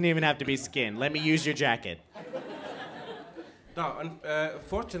together. Doesn't even have to be skin. Let me use your jacket. No,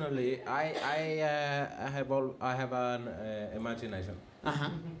 fortunately, I have an imagination.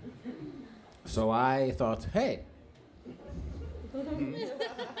 Uh-huh. So I thought, hey,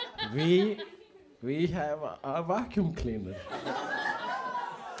 we have a vacuum cleaner.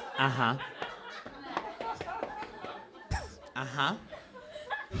 Uh-huh. Uh-huh.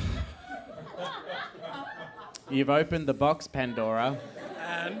 You've opened the box, Pandora.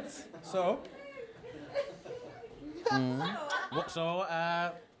 And so...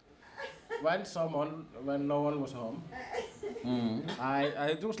 when no one was home,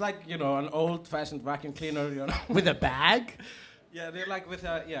 it was like, an old-fashioned vacuum cleaner, With a bag? Yeah, they're like with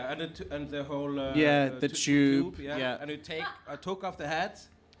and the whole the tube. Yeah. And I took off the head,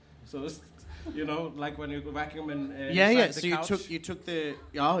 so it's, like when you vacuum in So the couch. you took the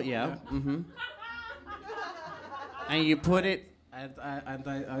mm-hmm. And you put it, and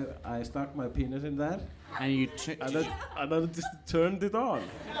I stuck my penis in there, and you and I just turned it on.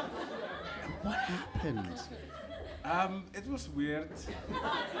 What happened? It was weird.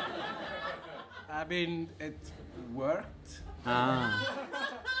 I mean, it worked.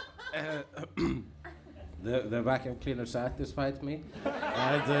 The vacuum cleaner satisfied me,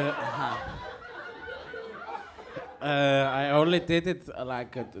 and I only did it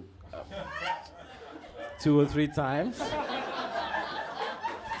like 2 or 3 times,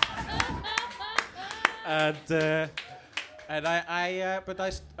 and I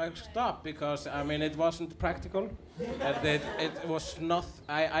stopped because it wasn't practical, and it was not.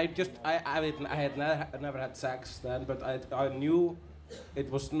 I had never had sex then, but I knew it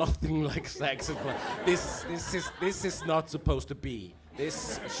was nothing like sex. It was, this is not supposed to be.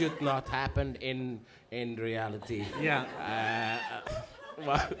 This should not happen in reality. Yeah.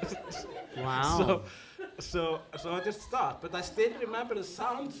 Wow. So I just stopped, but I still remember the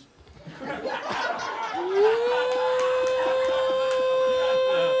sound.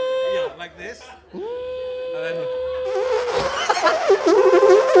 Like this. And then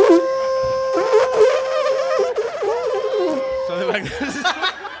something like this.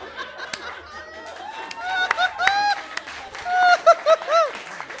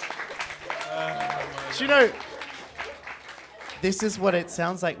 This is what it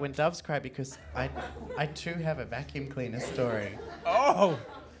sounds like when doves cry, because I too have a vacuum cleaner story. Oh!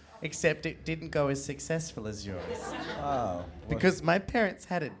 Except it didn't go as successful as yours. Oh. Because my parents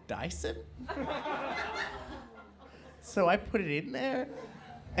had a Dyson. So I put it in there,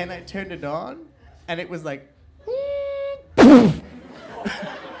 and I turned it on, and it was like... and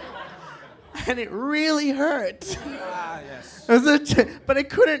it really hurt. Yes. But I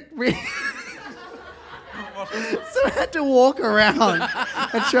couldn't really... So I had to walk around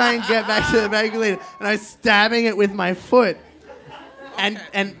and try and get back to the vacuum cleaner, and I was stabbing it with my foot. And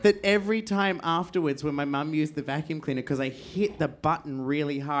that every time afterwards, when my mum used the vacuum cleaner, because I hit the button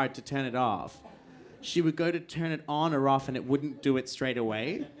really hard to turn it off, she would go to turn it on or off, and it wouldn't do it straight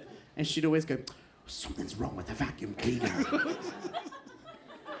away. And she'd always go, "Something's wrong with the vacuum cleaner."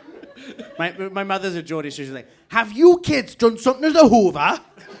 my mother's a Geordie, so she's like, "Have you kids done something to the Hoover?"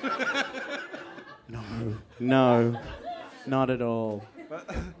 No, not at all.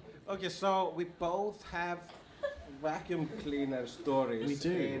 Okay, so we both have vacuum cleaner stories. We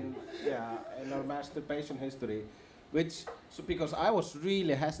do. In our masturbation history, because I was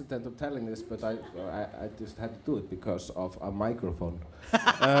really hesitant of telling this, but I just had to do it because of a microphone.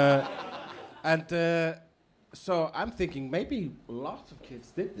 So I'm thinking maybe lots of kids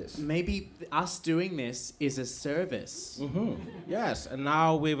did this. Maybe us doing this is a service. Mm-hmm. Yes, and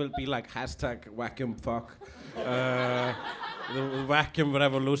now we will be like #vacuum fuck, the vacuum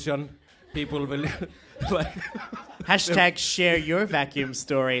revolution. People will like Hashtag share your vacuum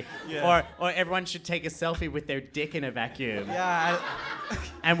story. Or everyone should take a selfie with their dick in a vacuum. Yeah.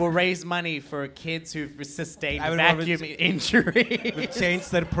 And we'll raise money for kids who've sustained Everyone vacuum injury We'll change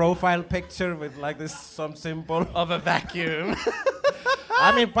their profile picture with like this some symbol. of a vacuum.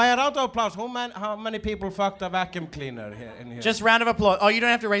 I mean, by a round of applause, how many people fucked a vacuum cleaner here in here? Just round of applause. Oh, you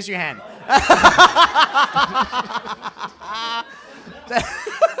don't have to raise your hand.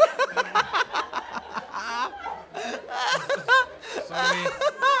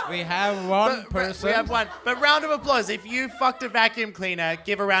 we have one person. We have one. But round of applause. If you fucked a vacuum cleaner,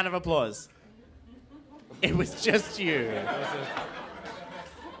 give a round of applause. It was just you.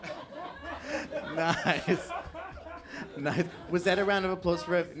 Nice. Nice. Was that a round of applause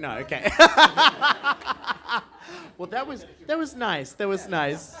for? No. Okay. Well, that was nice. That was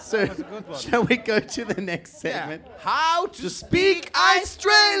nice. So, That was a good one. shall we go to the next segment? How to Speak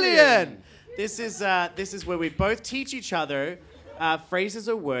Australian. This is where we both teach each other phrases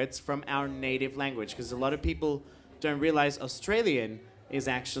or words from our native language, because a lot of people don't realize Australian is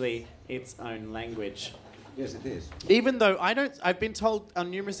actually its own language. Yes, it is. Even though I've been told on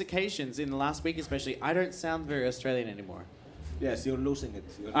numerous occasions in the last week especially, I don't sound very Australian anymore. Yes, you're losing it.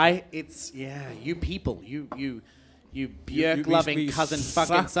 You people, you we Björk-loving cousin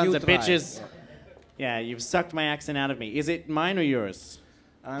fucking suck sons you of dry. bitches. Yeah, you've sucked my accent out of me. Is it mine or yours?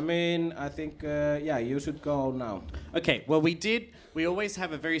 I mean, I think, you should go now. Okay, well, we always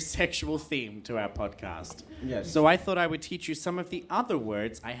have a very sexual theme to our podcast. Yes. So I thought I would teach you some of the other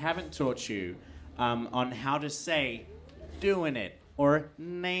words I haven't taught you on how to say doing it or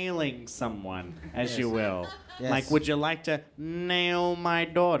nailing someone, as you will. Yes. Like, would you like to nail my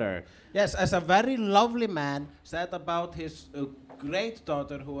daughter? Yes, as a very lovely man said about his great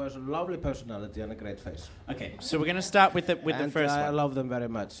daughter who has a lovely personality and a great face. Okay, so we're going to start with the And first I one. love them very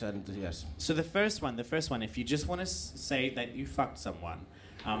much, and yes. So the first one, if you just want to say that you fucked someone,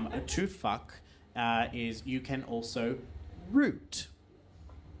 to fuck is you can also root.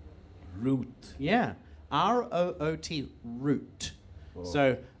 Root. Yeah, R-O-O-T, root. Oh.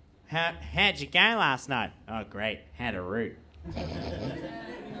 So, how'd you go last night? Oh, great, had a root.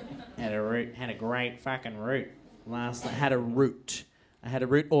 Had a great fucking root last night. Had a root. I had a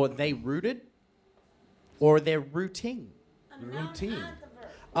root, or they rooted, or they're rooting. Routine.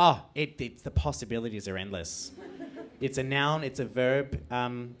 Oh, it's the possibilities are endless. It's a noun, it's a verb,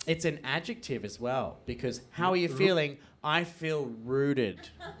 it's an adjective as well. Because how are you feeling? I feel rooted.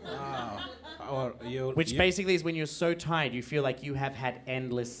 Or Which basically is when you're so tired, you feel like you have had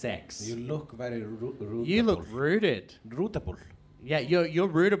endless sex. You look very rootable. You look rooted. Rootable. Yeah, you're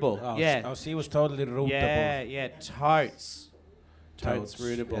rootable. Oh, yeah. she was totally rootable. Yeah, totes. Totes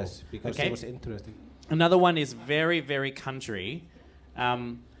rootable. Yes, because Okay. it was interesting. Another one is very, very country.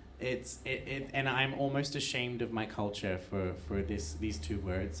 And I'm almost ashamed of my culture for these two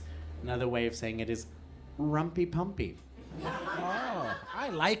words. Another way of saying it is rumpy pumpy. Oh, I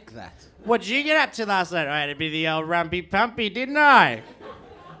like that. What'd you get up to last night? I had to be the old rumpy pumpy, didn't I?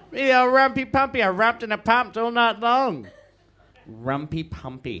 Be the old rumpy pumpy. I rumped and I pumped all night long. Rumpy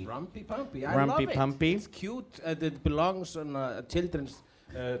pumpy. Rumpy Pumpy. I Rumpy love it. Pumpy. It's cute. It belongs on a children's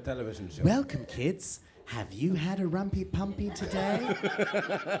television show. Welcome, kids. Have you had a rumpy pumpy today?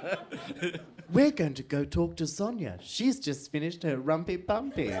 We're going to go talk to Sonia. She's just finished her rumpy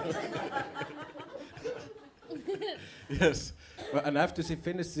pumpy. Yes. Well, and after she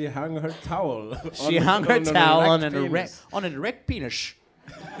finished, she hung her towel. She hung her towel on an penis. erect penis.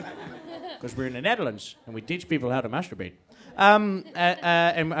 Because we're in the Netherlands and we teach people how to masturbate. And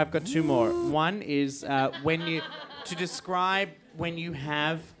I've got two more. One is to describe when you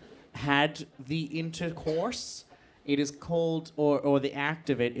have had the intercourse, it is called, or the act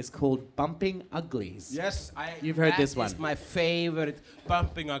of it is called bumping uglies. Yes, You've heard this one. That is my favorite,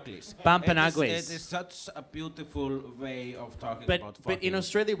 bumping uglies. Bumping It is- uglies. It is such a beautiful way of talking But about fucking. in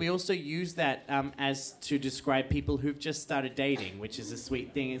Australia, we also use that as to describe people who've just started dating, which is a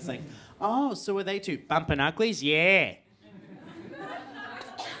sweet thing. It's like, oh, so are they two bumping uglies? Yeah.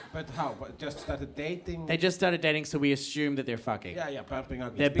 But how? But just started dating? They just started dating, so we assume that they're fucking. Yeah, bumping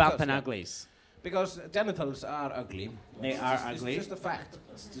uglies. They're Because, bumping yeah, uglies. Because genitals are ugly. They are ugly. It's just a fact.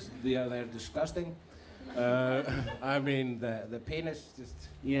 It's just, they're disgusting. I mean, the penis just...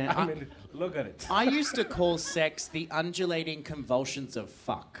 Yeah, I mean, look at it. I used to call sex the undulating convulsions of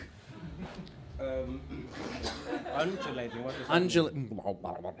fuck. Undulating, what is that?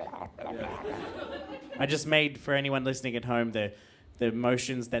 I just made, for anyone listening at home, the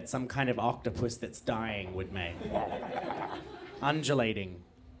motions that some kind of octopus that's dying would make. Undulating.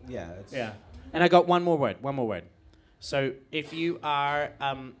 Yeah, it's... Yeah. And I got one more word. So if you are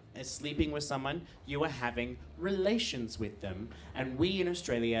sleeping with someone, you are having relations with them. And we in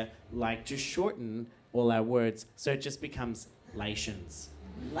Australia like to shorten all our words, so it just becomes lations.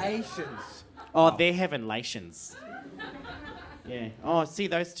 Lations. Oh, they're having lations. Yeah. Oh, see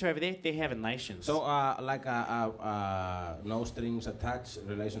those two over there? They're having lations. So, like a no strings attached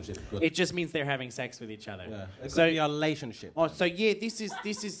relationship. Good. It just means they're having sex with each other. Yeah. It So could be a relationship. Oh, so yeah, this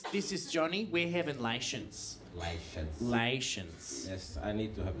is Johnny. We're having lations. Lations. Lations. Yes, I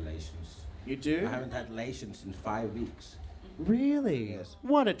need to have lations. You do? I haven't had lations in 5 weeks. Really? Yes.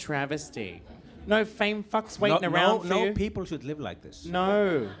 What a travesty. No fame fucks waiting around for no you? people should live like this.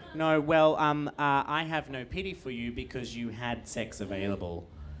 No. Well, I have no pity for you because you had sex available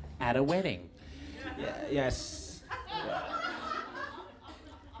at a wedding. Yes.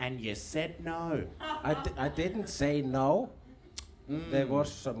 And you said no. I didn't say no. There was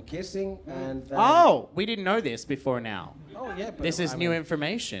some kissing and... Oh, we didn't know this before now. Oh, yeah, but This is I new mean,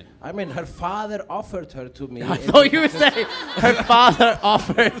 information. I mean, her father offered her to me. I thought you were saying her father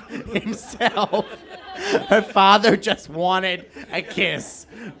offered himself. Her father just wanted a kiss.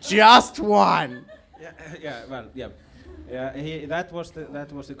 Just one. Yeah. That was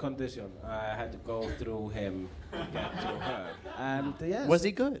the condition. I had to go through him, get to her, and yes. Was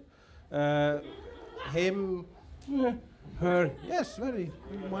he good? Him, her. Yes, very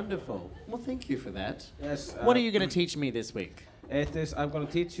wonderful. Well, thank you for that. Yes. What are you going to teach me this week? It is. I'm going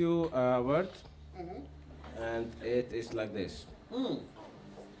to teach you a word, and it is like this.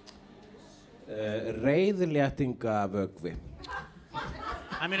 Reiðléttingavökvi.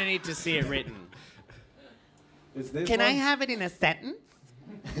 I'm going to need to see it written. Is this Can one? I have it in a sentence?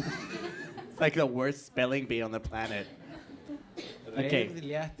 It's like the worst spelling bee on the planet. Okay.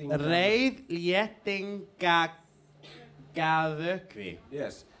 Reiðléttingavökvi.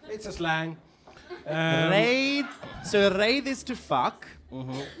 Yes, it's a slang. So reið is to fuck.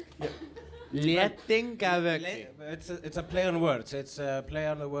 Léttingavökvi. It's a play on words. It's a play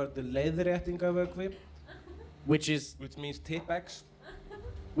on the word leiðréttingavökvi, Which means tipbags.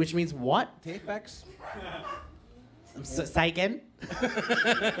 means what? Tipbags. Say again?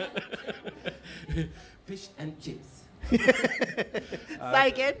 Fish and chips. Say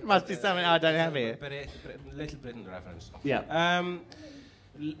again? Must be something I don't have here. Little Britain reference. Yeah.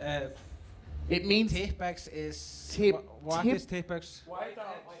 It means Tipbags is... Tip- What tip- is tipbags?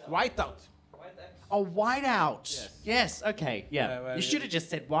 Whiteout. a whiteout. Yes. Okay. Yeah. Well, You should have just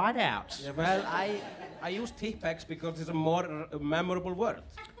said whiteout. Yeah, well, I use tipbags because it's a more memorable word.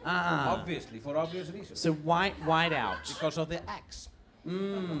 Ah. Obviously, for obvious reasons. So whiteout. Because of the axe.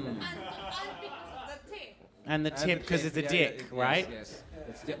 And the tip because it's a dick, right? Yes.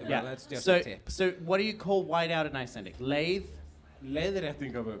 It's well, Yeah. that's just So a tip. what do you call whiteout in Icelandic? Lathe.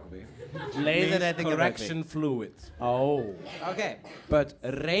 Leiðréttingavökvi. Leiðréttingavökvi. Correction fluid. Oh. Okay, but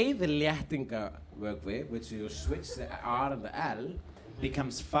reiðléttingavökvi, which you switch the R and the L,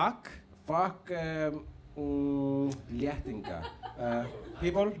 Becomes fuck. fuck léttinga.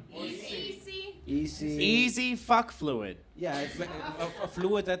 People? Easy. Easy fuck fluid. Yeah, it's like a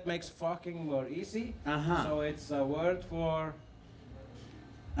fluid that makes fucking more easy. Uh-huh. So it's a word for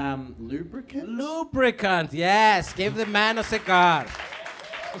Lubricant. lubricant. Yes, give the man a cigar.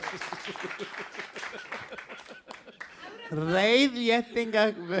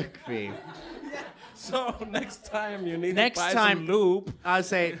 Reiðléttingavökvi. So next time you need Next to buy time- some lube. I'll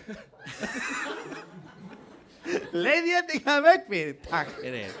say. Leiðréttingavökvi. Takk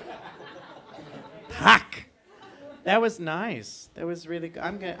fyrir. Takk. That was nice. That was really good.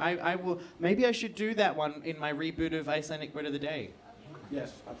 I will. Maybe I should do that one in my reboot of Icelandic Word of the Day.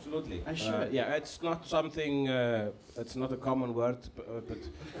 Yes, absolutely. I should. Yeah, it's not something. It's not a common word, but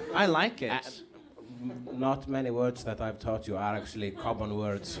I like it. not many words that I've taught you are actually common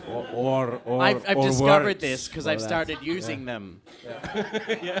words or I've or discovered words this because for I've that. started using them.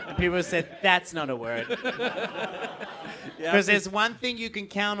 And people said that's not a word. Because there's one thing you can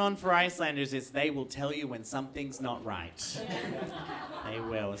count on for Icelanders is they will tell you when something's not right. They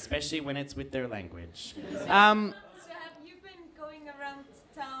will, especially when it's with their language. So have you been going around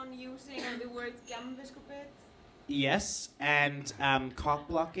town using the word gambiskupet? Yes, and cock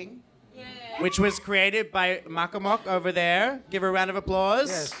blocking, Yeah. which was created by Makamok over there. Give her a round of applause.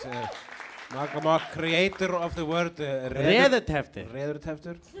 Yes, Makamok, creator of the word Reðurteftir.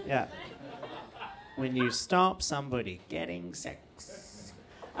 Reðurteftir. Yeah. When you stop somebody getting sex.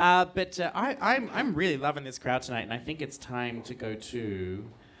 But I'm really loving this crowd tonight, and I think it's time to go to.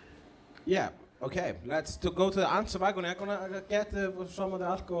 Yeah. Okay, let's go to the answer wagon. I'm gonna get some of the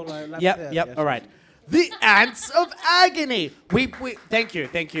alcohol I left Yep. there. Yes. All right. The Ants of Agony. We. Thank you.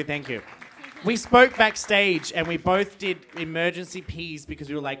 We spoke backstage and we both did emergency pees because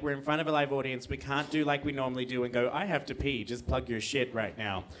we were like, we're in front of a live audience. We can't do like we normally do and go, I have to pee. Just plug your shit right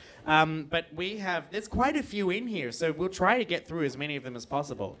now. But there's quite a few in here, so we'll try to get through as many of them as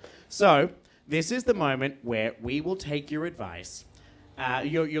possible. So this is the moment where we will take your advice.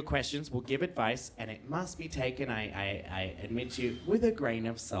 Your questions, will give advice, and it must be taken, I admit to you, with a grain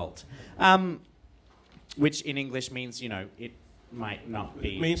of salt. Which in English means, it might not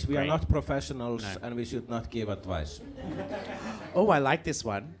be. It means we great. are not professionals No. and we should not give advice. Oh, I like this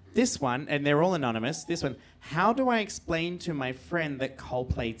one. This one, and they're all anonymous. This one. How do I explain to my friend that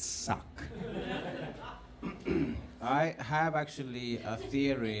Coldplay suck? I have actually a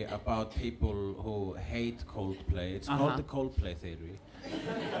theory about people who hate Coldplay. It's called the Coldplay theory.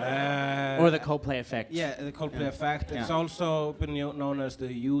 Or the Coldplay effect. Yeah, the Coldplay effect. It's Yeah. also been known as the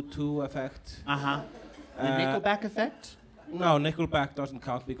U2 effect. The Nickelback effect? No, Nickelback doesn't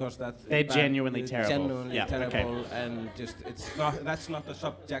count because They're genuinely terrible. Genuinely Yeah, okay. terrible, and just that's not a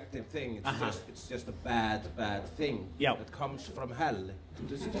subjective thing. It's just a bad thing that comes from hell to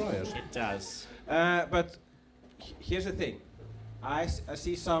destroy us. It does. But here's the thing. I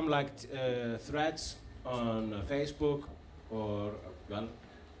see some threads on Facebook or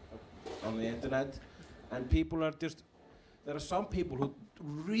on the internet, and people are just. There are some people who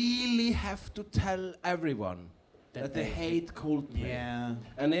really have to tell everyone that they hate Coldplay. Yeah.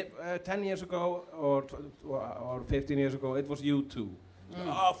 And 10 years ago or 15 years ago, it was U2.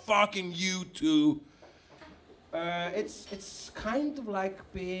 Oh, fucking U2. It's kind of like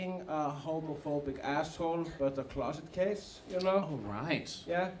being a homophobic asshole, but a closet case, Oh, right.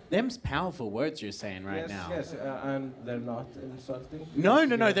 Yeah. Them's powerful words you're saying right now. Yes, and they're not insulting. No,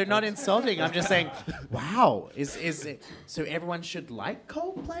 they're not insulting. I'm just saying, wow, is it, so everyone should like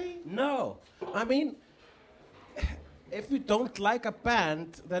Coldplay? No, I mean, if you don't like a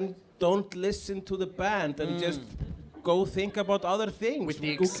band, then don't listen to the band and just go think about other things. With the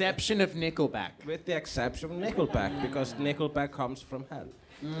exception of Nickelback. With the exception of Nickelback, because Nickelback comes from hell.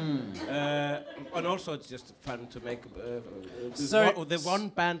 And also it's just fun to make... the one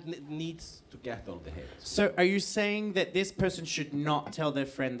band needs to get all the hits. So are you saying that this person should not tell their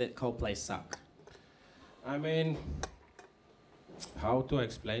friend that Coldplay suck? I mean... How to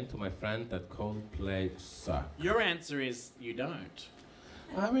explain to my friend that Coldplay suck? Your answer is you don't.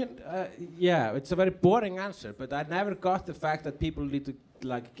 I mean, yeah, it's a very boring answer, but I never got the fact that people need to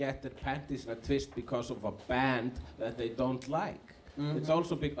get their panties in a twist because of a band that they don't like. It's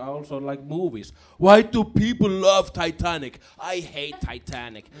also like movies. Why do people love Titanic? I hate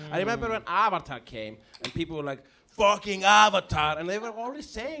Titanic. I remember when Avatar came and people were like, fucking Avatar, and they were always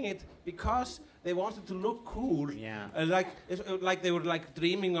saying it because they wanted to look cool. Yeah. Like they were like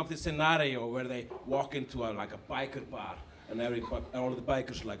dreaming of the scenario where they walk into a biker bar and all the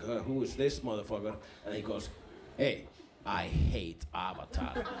bikers are like, who is this motherfucker? And he goes, hey, I hate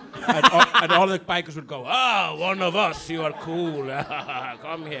Avatar. and all the bikers would go, one of us, you are cool.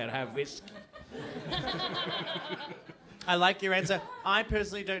 Come here, have whiskey. I like your answer. I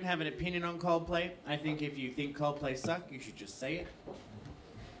personally don't have an opinion on Coldplay. I think if you think Coldplay suck, you should just say it.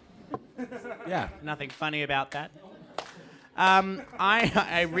 Yeah. Nothing funny about that.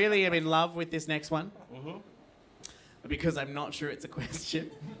 I really am in love with this next one. Because I'm not sure it's a question.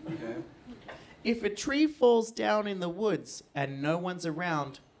 Okay. If a tree falls down in the woods and no one's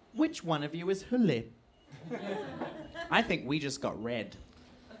around, which one of you is Hulli? I think we just got red.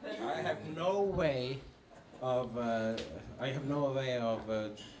 I have no way of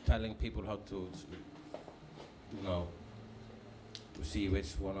telling people how to, to see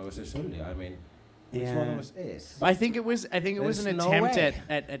which one of us is Hulli. I mean, which one of us is? I think it was an There's no attempt way.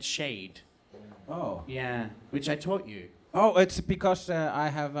 at shade. Oh. Yeah, which I taught you. Oh, it's because I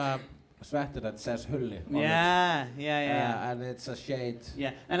have a sweater that says Hulli on it. Yeah. And it's a shade.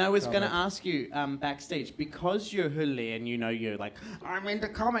 Yeah, and I was going to Comic. ask you backstage, because you're Hulli and you're like, I'm into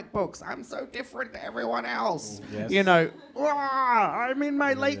comic books, I'm so different to everyone else. Yes. I'm in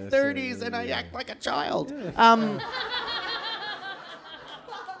my late Yes, 30s and I yeah. act like a child.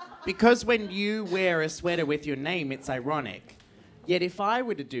 Because when you wear a sweater with your name, it's ironic. Yet if I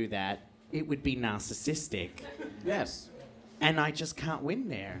were to do that, it would be narcissistic. Yes. And I just can't win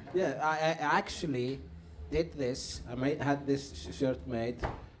there. Yeah, I actually did this. Had this shirt made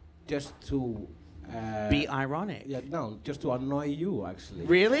just to... Be ironic. Yeah, no, just to annoy you, actually.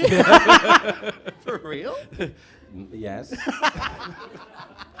 Really? For real? Yes.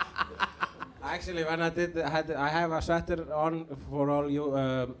 Actually, when I have a sweater on for all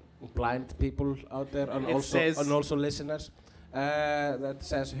you blind people out there, and It says- also listeners. that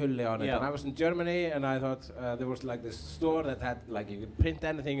says Hulli on it. Yeah. And I was in Germany, and I thought there was like this store that had like you could print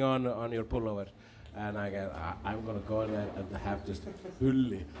anything on your pullover. And I go, I'm gonna go in there and have just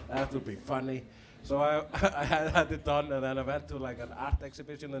Hulli. That would be funny. So I had it done, and then I went to like an art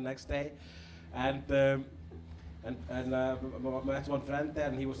exhibition the next day, and I met one friend there,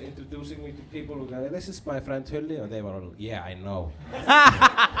 and he was introducing me to people who go, this is my friend Hulli, and they were all, yeah, I know.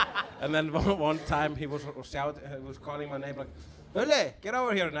 And then one time he was calling my name like, Hulli, get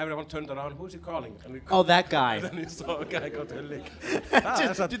over here, and everyone turned around, who's he calling? And he Oh, that guy. and then he saw a guy called Hulli.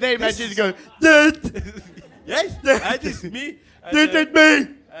 Did they imagine you go, Yes, that is me. And, This is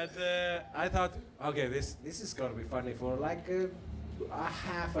me! And I thought, okay, this is gonna be funny for like a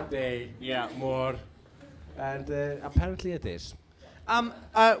half a day, more, and apparently it is.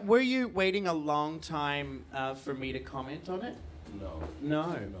 Were you waiting a long time for me to comment on it? No,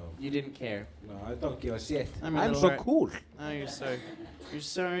 No. You didn't care. no, I don't give a shit. I'm I'm a so little cool. Oh, you're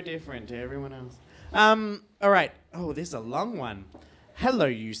so different to everyone else. All right. Oh, this is a long one. Hello,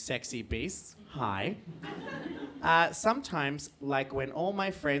 you sexy beasts. Hi. Sometimes, like when all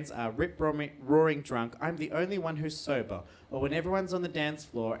my friends are roaring drunk, I'm the only one who's sober. Or when everyone's on the dance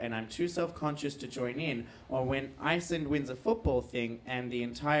floor and I'm too self-conscious to join in. Or when Iceland wins a football thing and the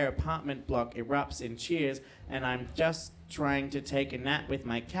entire apartment block erupts in cheers and I'm just trying to take a nap with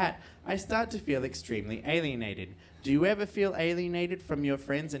my cat, I start to feel extremely alienated. Do you ever feel alienated from your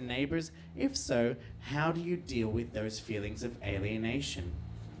friends and neighbors? If so, how do you deal with those feelings of alienation?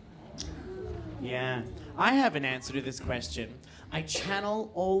 Yeah, I have an answer to this question. I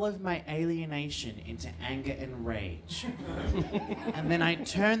channel all of my alienation into anger and rage. And then I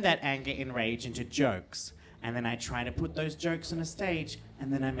turn that anger and rage into jokes. And then I try to put those jokes on a stage,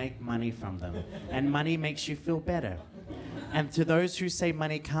 and then I make money from them. And money makes you feel better. And to those who say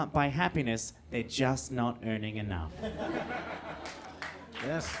money can't buy happiness, they're just not earning enough.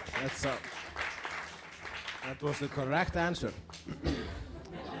 Yes, that was the correct answer.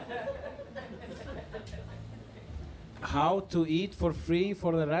 How to eat for free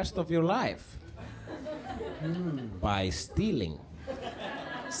for the rest of your life? By stealing.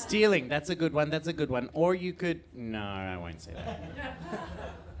 Stealing, that's a good one. Or you could... No, I won't say that.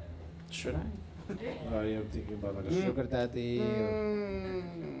 Should I? Are you thinking about like a sugar daddy?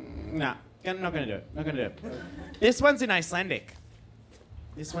 Nah, not gonna do it. This one's in Icelandic.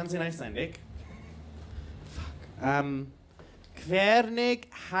 Fuck. Hvernig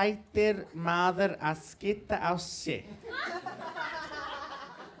hættir maður að skita á sig?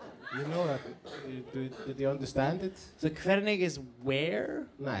 You know that? Did you understand it? So hvernig is where?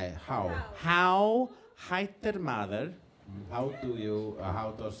 No, how? How hættir maður How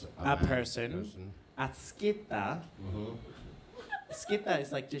does a person að skita? Skita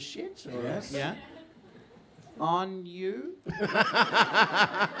is like to shit? Or, Yes. Yeah. On you? The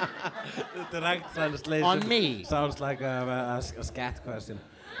direct translation. On me. Sounds like a scat question.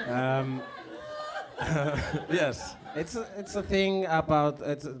 Yes, it's a thing about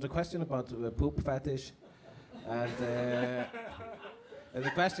it's the question about poop fetish, and the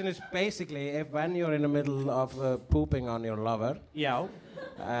question is basically if when you're in the middle of pooping on your lover, Yeah.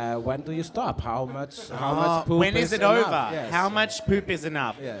 when do you stop? How much poop when is it enough? over? Yes. How much poop is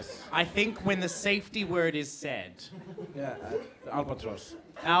enough? Yes. I think when the safety word is said. Yeah. Albatross.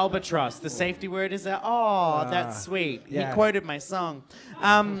 Albatross. The safety word is that's sweet. yeah. He quoted my song.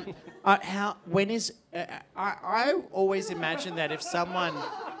 I always imagine that if someone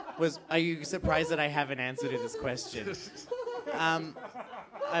was, are you surprised that I have an answer to this question?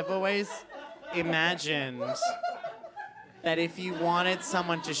 I've always imagined that if you wanted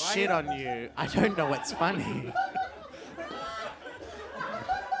someone to shit on you, I don't know what's funny.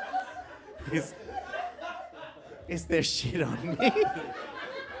 Is there shit on me?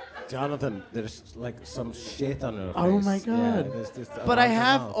 Jonathan, there's like some shit on her face. Oh my God. Yeah, there's just But I don't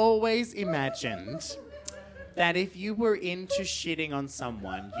have know. always imagined that if you were into shitting on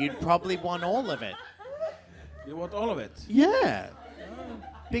someone, you'd probably want all of it. You want all of it? Yeah.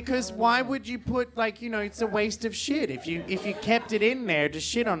 Because why would you put it's a waste of shit. If you kept it in there to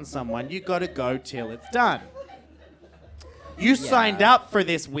shit on someone, you gotta go till it's done. You signed up for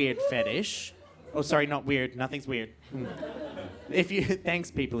this weird fetish. Oh, sorry, not weird. Nothing's weird.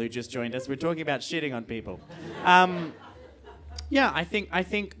 Thanks, people who just joined us. We're talking about shitting on people. Yeah, I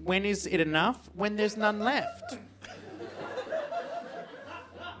think when is it enough? When there's none left.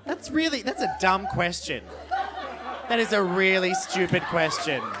 That's a dumb question. That is a really stupid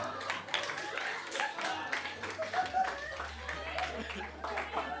question.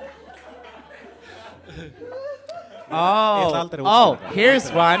 Oh, here's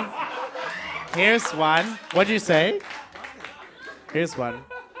one. What'd you say? Here's one.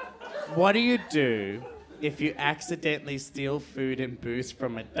 What do you do if you accidentally steal food and booze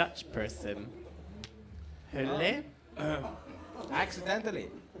from a Dutch person? Hulle? Accidentally.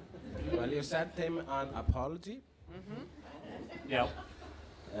 Well, you sent him an apology, Yep.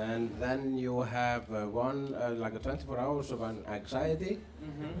 and then you have like a 24 hours of an anxiety,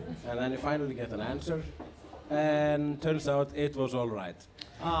 and then you finally get an answer, and turns out it was all right.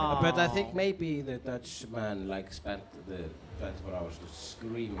 But I think maybe the Dutchman spent the 24 hours just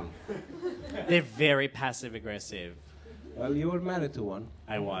screaming. They're very passive aggressive. Well, you were married to one.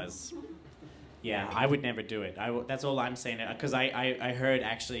 I was. Yeah, I would never do it. That's all I'm saying. Because I heard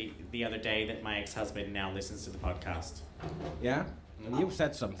actually the other day that my ex-husband now listens to the podcast. Yeah? And you've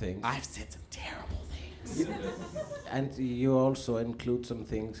said some things. I've said some terrible things. And you also include some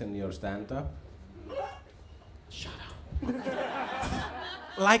things in your stand-up. Shut up.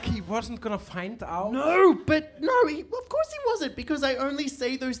 Like he wasn't gonna find out? No, of course he wasn't, because I only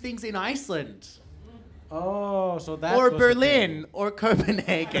say those things in Iceland. Oh, so that Or was Berlin, or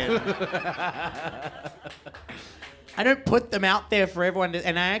Copenhagen. I don't put them out there for everyone to,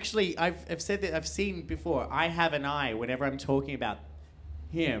 and I've said that I've seen before, I have an eye whenever I'm talking about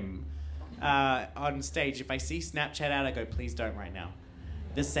him on stage. If I see Snapchat out, I go, please don't right now.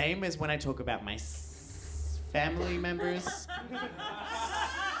 The same as when I talk about my family members.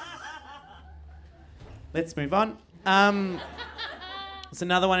 Let's move on. It's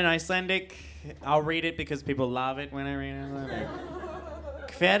another one in Icelandic. I'll read it because people love it when I read it.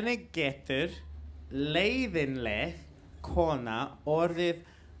 Hvernig getur leiðinleg kona orðið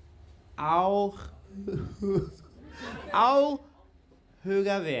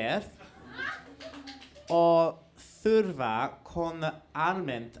áhugaverð og þurfa kona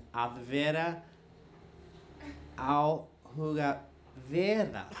almennt að vera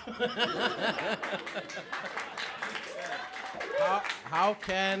áhugaverða? How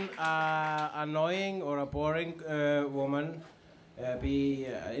can an annoying or a boring woman be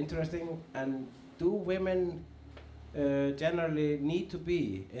interesting? And do women generally need to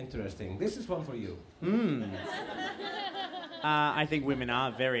be interesting? This is one for you. I think women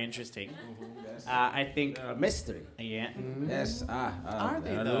are very interesting. Yes. I think... mystery. Yeah. Yes. Are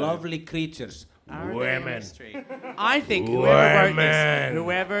they they're though? lovely creatures. Are Women. they mystery? I think whoever wrote this...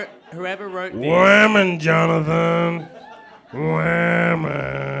 Women. Whoever wrote this... Women, Jonathan.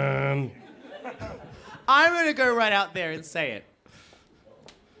 Women. I'm going to go right out there and say it.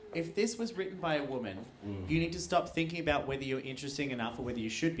 If this was written by a woman, you need to stop thinking about whether you're interesting enough or whether you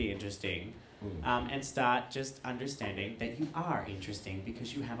should be interesting, and start just understanding that you are interesting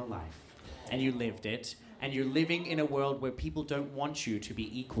because you have a life, and you lived it, and you're living in a world where people don't want you to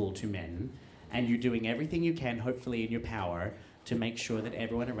be equal to men, and you're doing everything you can, hopefully in your power, to make sure that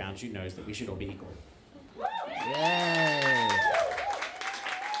everyone around you knows that we should all be equal. Yay.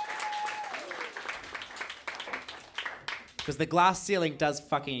 Because the glass ceiling does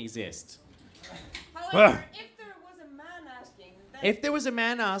fucking exist. However, if there was a man asking, then If there was a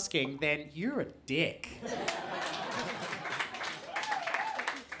man asking, then you're a dick.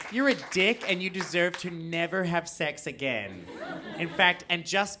 You're a dick and you deserve to never have sex again. In fact, and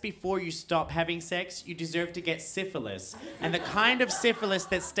just before you stop having sex, you deserve to get syphilis. And the kind of syphilis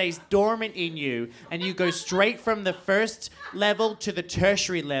that stays dormant in you, and you go straight from the first level to the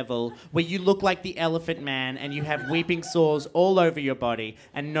tertiary level, where you look like the Elephant Man and you have weeping sores all over your body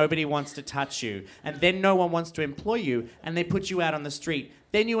and nobody wants to touch you. And then no one wants to employ you and they put you out on the street.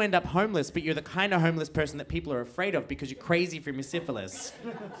 Then you end up homeless, but you're the kind of homeless person that people are afraid of because you're crazy from your syphilis.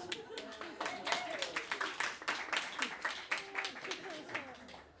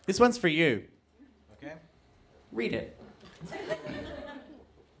 This one's for you. Okay. Read it.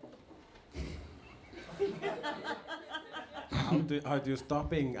 How do you stop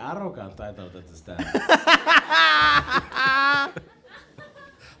being arrogant? I don't understand.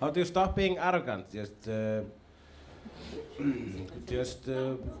 How do you stop being arrogant? Just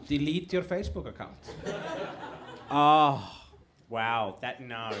delete your Facebook account. Oh, wow.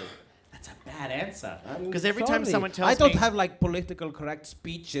 No. That's a bad answer. Because every time Sorry. someone tells me... I don't have like political correct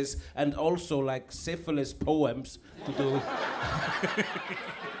speeches and also like syphilis poems to do.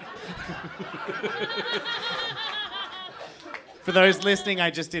 For those listening, I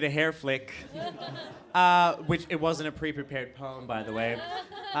just did a hair flick. Which it wasn't a pre-prepared poem, by the way.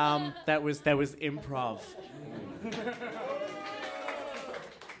 That was improv.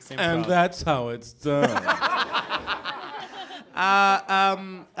 It's improv. And that's how it's done. I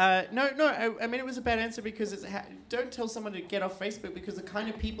mean, it was a bad answer because don't tell someone to get off Facebook because the kind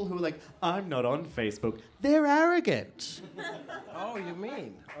of people who are like, I'm not on Facebook, they're arrogant. Oh, you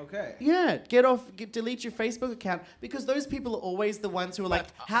mean? Okay. Yeah, delete your Facebook account because those people are always the ones who are like,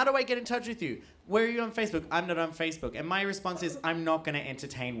 how do I get in touch with you? Where are you on Facebook? I'm not on Facebook. And my response is, I'm not going to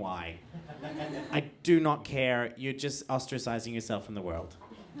entertain why. I do not care. You're just ostracizing yourself from the world.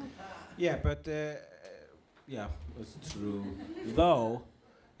 Yeah, but yeah, it's true. Though,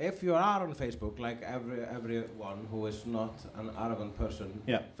 if you are on Facebook, like everyone who is not an arrogant person,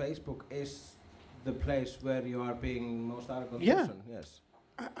 Yeah. Facebook is the place where you are being most arrogant Yeah. person. Yes.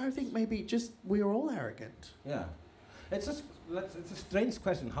 I think maybe just we're all arrogant. Yeah. It's a strange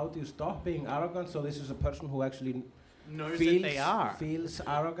question. How do you stop being arrogant? So this is a person who actually Knows that they are. feels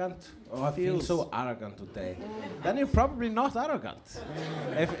arrogant. Oh, I feel Feels- so arrogant today. Then you're probably not arrogant.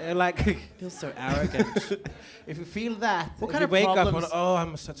 If Feels so arrogant. if you feel that, What if kind you of wake up problems- and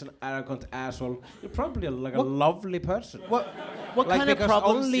I'm such an arrogant asshole, you're probably a lovely person. What Like, kind of because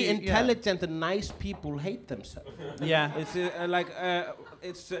problems only do you, intelligent and nice people hate themselves. Yeah.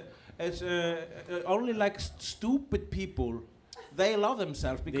 It's only like stupid people. They love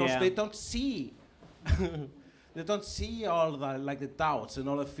themselves because Yeah. they don't see. They don't see all the doubts and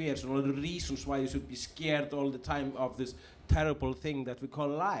all the fears and all the reasons why you should be scared all the time of this terrible thing that we call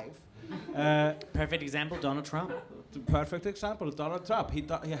life. Perfect example, Donald Trump. The perfect example, Donald Trump. He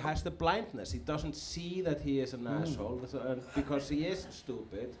has the blindness. He doesn't see that he is an asshole because he is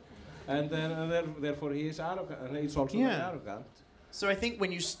stupid, and therefore he is arrogant, and he's also very arrogant. So I think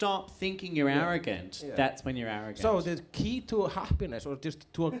when you stop thinking you're arrogant, that's when you're arrogant. So the key to happiness, or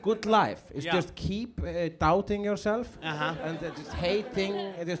just to a good life, is just keep doubting yourself and just hating.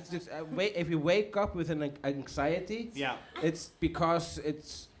 If you wake up with an anxiety, it's because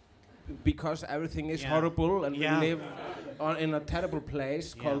everything is horrible and we live in a terrible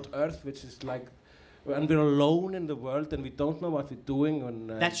place called Earth, which is like, and we're alone in the world and we don't know what we're doing.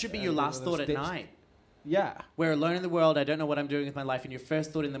 that should be your last thought at night. Yeah. We're alone in the world, I don't know what I'm doing with my life, and your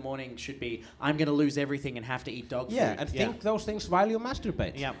first thought in the morning should be, I'm going to lose everything and have to eat dog food. Yeah, and think those things while you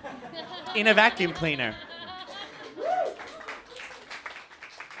masturbate. Yeah. In a vacuum cleaner.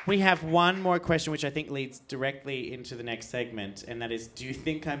 We have one more question, which I think leads directly into the next segment, and that is, do you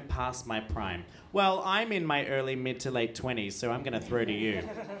think I'm past my prime? Well, I'm in my early, mid to late 20s, so I'm going to throw to you.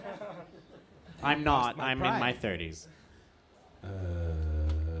 I'm not. I'm in my 30s.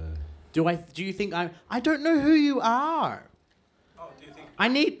 Do you think I don't know who you are. Oh, do you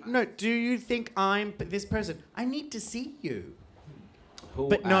think... do you think I'm this person? I need to see you. Who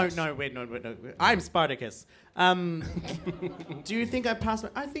But asked? wait. I'm Spartacus. Do you think I passed?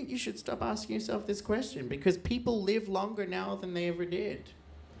 I think you should stop asking yourself this question because people live longer now than they ever did.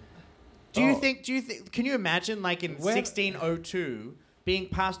 Do you think? Can you imagine, like in 1602, being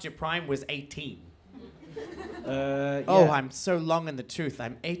past your prime was 18? Oh, I'm so long in the tooth.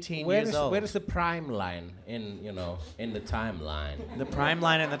 I'm 18 years old. Where is the prime line in the timeline? The prime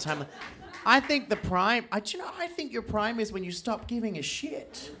line and the timeline. I think the prime. I think your prime is when you stop giving a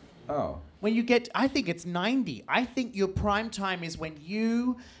shit. Oh. When you get, I think it's 90. I think your prime time is when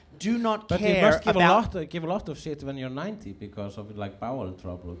you do not But care you must about. give a lot of shit when you're 90 because of like bowel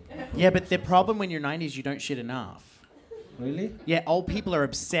trouble. Yeah, but the problem when you're 90 is you don't shit enough. Really? Yeah, old people are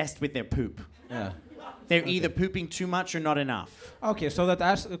obsessed with their poop. Yeah. They're either pooping too much or not enough. Okay, so that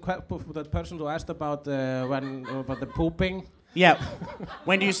person who asked about about the pooping. Yeah.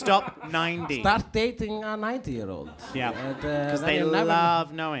 When do you stop? 90. Start dating a 90-year-old. Yeah. Because Then they you'll never-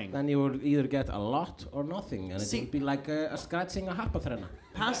 love knowing. Then you will either get a lot or nothing, and it will be like a scratching a happathrenna.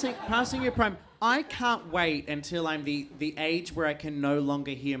 Passing your prime. I can't wait until I'm the age where I can no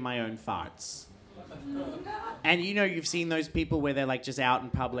longer hear my own farts. And you've seen those people where they're like just out in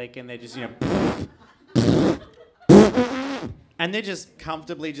public and they're just, and they're just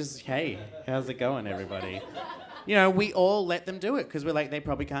comfortably just, hey, how's it going, everybody? We all let them do it because we're like, they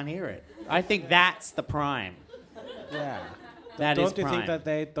probably can't hear it. I think that's the prime. Yeah. That is Don't you prime. think that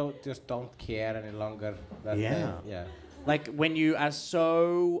they don't care any longer? Yeah. Like when you are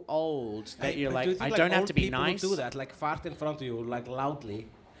so old that you're like, I don't have to be nice. People do that, like fart in front of you, like loudly.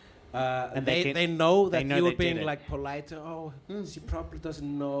 And they know that know you were they did being it. like polite. Oh, she probably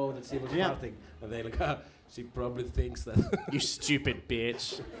doesn't know that she was farting. And they like, she probably thinks that You stupid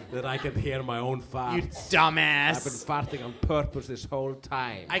bitch. that I can hear my own farts. You dumbass. I've been farting on purpose this whole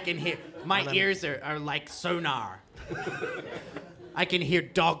time. I can hear. My ears are like sonar. I can hear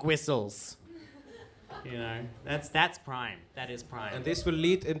dog whistles. That's prime. That is prime. And this will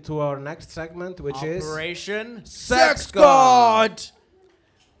lead into our next segment, which is Operation Sex God.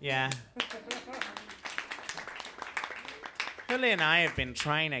 Yeah. Lily and I have been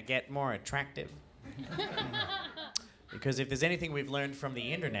trying to get more attractive. Because if there's anything we've learned from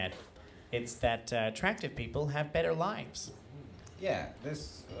the internet, it's that attractive people have better lives. Yeah,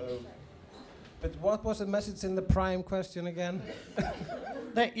 this. But what was the message in the prime question again?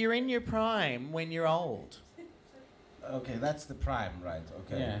 That you're in your prime when you're old. Okay, that's the prime, right?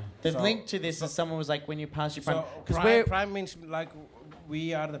 Okay. Yeah. The So- link to this is someone was like, when you pass your prime. So we're, prime means like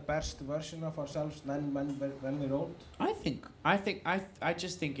we are the best version of ourselves then when we're old. I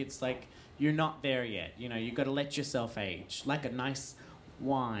just think it's like you're not there yet. You know, you got to let yourself age, like a nice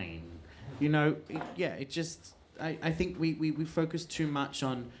wine. You know, it just. I think we focus too much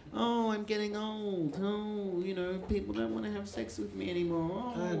on, oh, I'm getting old. Oh, you know, people don't want to have sex with me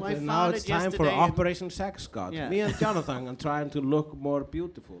anymore. Oh, I now found it's it time for yesterday. Operation Sex God. Yeah. Me and Jonathan are trying to look more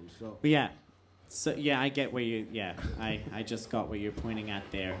beautiful. So Yeah. So yeah, I get where you. Yeah, I just got what you're pointing at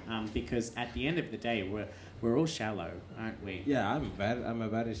there. Because at the end of the day, we're all shallow, aren't we? yeah, I'm a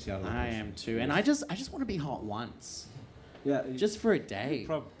very shallow. I person. am too, and I just want to be hot once, Yeah, just for a day. you've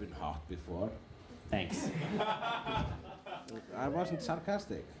probably been hot before. Thanks. I wasn't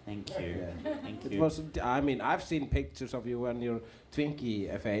sarcastic. Thank you. Yeah. Thank It you. wasn't. I mean, I've seen pictures of you when you're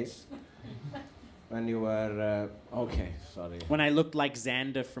Twinkie face. When you were okay, sorry. When I looked like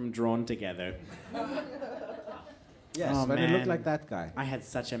Xander from Drawn Together. Yes, Oh, when you look man. like that guy. I had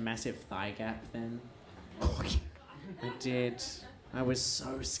such a massive thigh gap then. I did. I was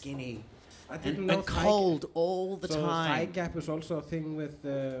so skinny. I didn't And, know and cold all the so time. thigh gap is also a thing with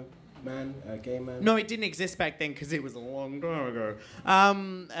gay man. No, it didn't exist back then because it was a long time ago.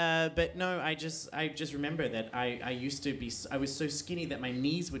 But no, I just remember that I used to be. I was so skinny that my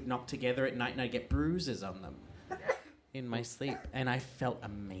knees would knock together at night and I'd get bruises on them in my sleep, and I felt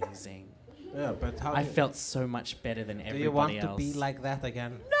amazing. Yeah, but how I felt so much better than do everybody you want else. to be like that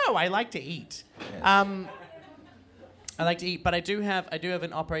again? No, I like to eat. Yeah. I like to eat, but I do have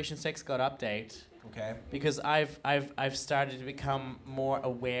an Operation Sex God update. Okay. Because I've started to become more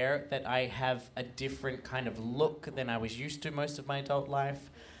aware that I have a different kind of look than I was used to most of my adult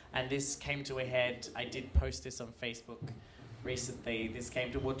life, and this came to a head. I did post this on Facebook recently. This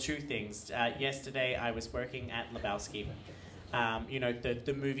came to two things. Yesterday I was working at Lebowski, you know,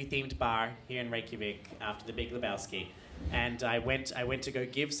 the movie themed bar here in Reykjavik after the Big Lebowski, and I went to go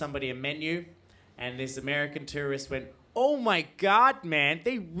give somebody a menu, and this American tourist went, "Oh my God, man,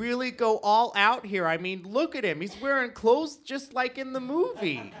 they really go all out here. I mean, look at him. He's wearing clothes just like in the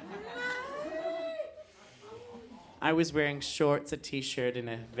movie." I was wearing shorts, a t-shirt, and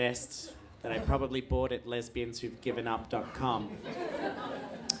a vest that I probably bought at lesbianswho'vegivenup.com.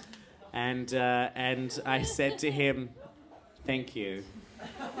 And I said to him, "Thank you.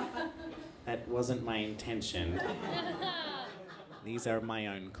 That wasn't my intention. These are my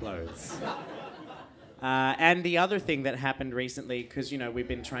own clothes." And the other thing that happened recently, because, you know, we've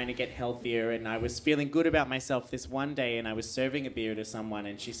been trying to get healthier, and I was feeling good about myself this one day, and I was serving a beer to someone,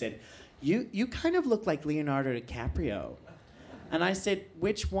 and she said, you kind of look like Leonardo DiCaprio. And I said,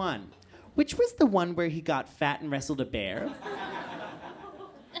 "Which one?" "Which was the one where he got fat and wrestled a bear?"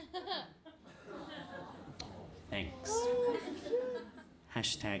 Thanks.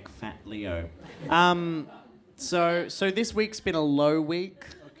 Hashtag Fat Leo. So this week's been a low week.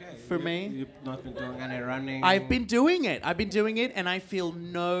 For me. You've not been doing any running. I've been doing it, and I feel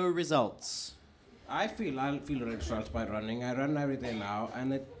no results. I feel results by running. I run every day now,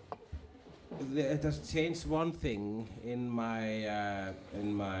 and it has changed one thing in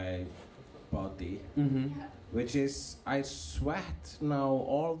my body, which is I sweat now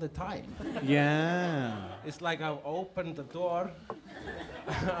all the time. Yeah. It's like I've opened the door.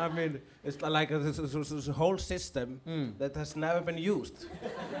 I mean, it's like this whole system that has never been used.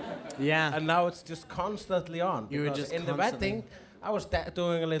 Yeah. And now it's just constantly on. You were because just in the constantly- wedding, I was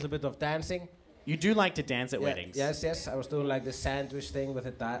doing a little bit of dancing. You do like to dance at weddings. Yes. I was doing like the sandwich thing with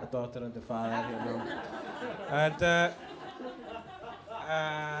the daughter and the father, you know. And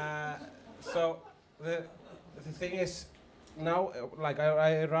so the thing is, now like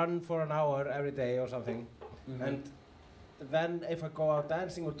I run for an hour every day or something, and then if I go out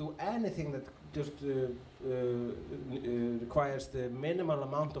dancing or do anything that just requires the minimal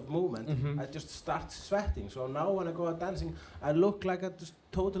amount of movement, I just start sweating. So now when I go out dancing, I look like a just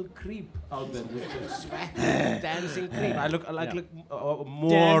total creep out there, just sweating, dancing creep. I look like more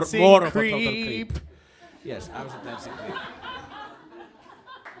Dancing of a total creep. creep. Yes, I was a dancing creep.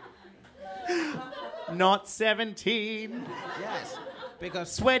 Not 17. Yes,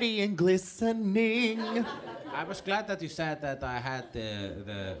 because Sweaty and glistening. I was glad that you said that I had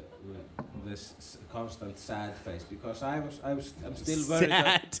this constant sad face because I'm still worried.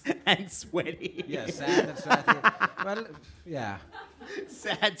 Sad and sweaty. Yeah, sad and sweaty. Well, yeah.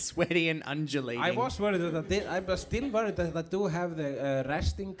 Sad, sweaty, and undulating. I was worried I was still worried that I do have the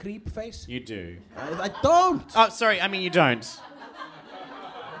resting creep face. You do. I don't. Oh, sorry. I mean, you don't.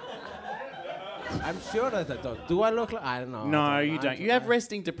 I'm sure that I don't. Do I look like? I don't know. No, you don't. You have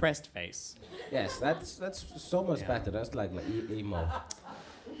resting, depressed face. Yes, that's so much better. That's like emo.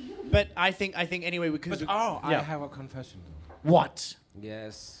 But I think anyway because. I have a confession. What?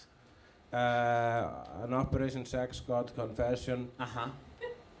 Yes. An Operation Sex God confession.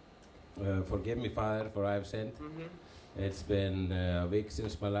 Forgive me, Father, for I have sinned. It's been a week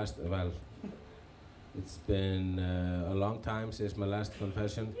since my last. Well, it's been a long time since my last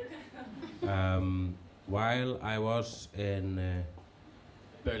confession. While I was in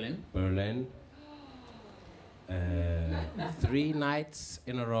Berlin, 3 nights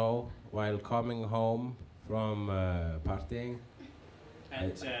in a row while coming home from partying.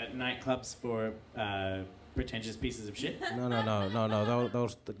 At nightclubs for pretentious pieces of shit. No.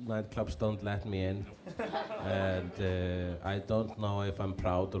 Those nightclubs don't let me in, and I don't know if I'm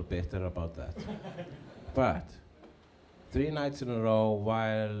proud or bitter about that. But 3 nights in a row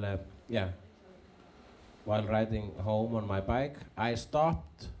while riding home on my bike, I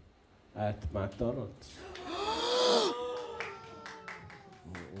stopped at McDonald's.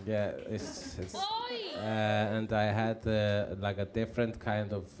 Yeah, it's and I had like a different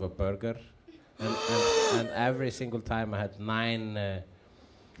kind of burger, and every single time I had 9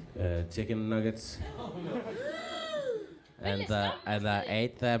 chicken nuggets, and I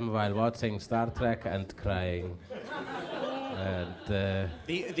ate them while watching Star Trek and crying. And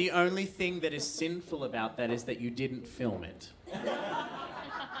The only thing that is sinful about that is that you didn't film it.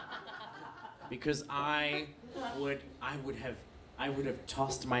 Because I would have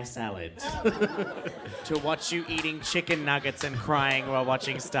tossed my salad to watch you eating chicken nuggets and crying while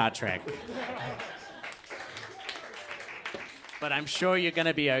watching Star Trek. But I'm sure you're going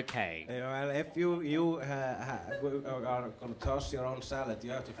to be okay. Well, if you are going to toss your own salad,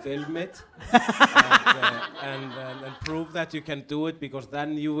 you have to film it and prove that you can do it, because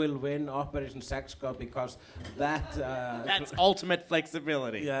then you will win Operation Sex God, because that... That's ultimate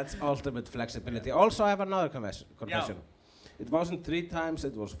flexibility. Yeah, that's ultimate flexibility. Also, I have another confession. It wasn't 3 times,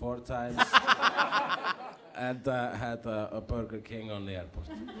 it was 4 times. And had a Burger King on the airport.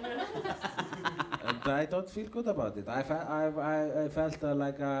 And I don't feel good about it. I felt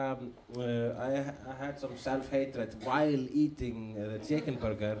like I had some self-hatred while eating the chicken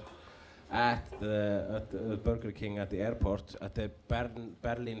burger at the Burger King at the airport, at the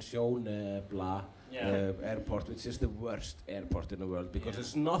Berlin Schönebla airport, which is the worst airport in the world, because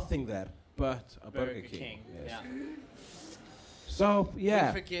there's nothing there but a Burger King. Yes. Yeah. So, yeah.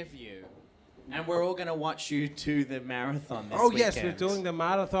 We forgive you. And we're all going to watch you to the marathon this weekend. weekend. Yes, we're doing the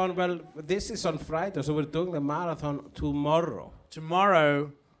marathon. Well, this is on Friday, so we're doing the marathon tomorrow.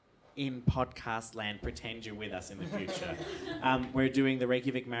 Tomorrow, in podcast land, pretend you're with us in the future. We're doing the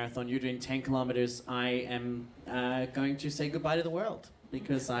Reykjavik Marathon. You're doing 10 kilometers. I am going to say goodbye to the world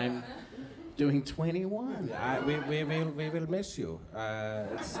because I'm doing 21. We will miss you.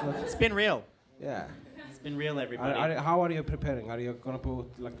 It's been real. Yeah. It's been real, everybody. How are you preparing? Are you going to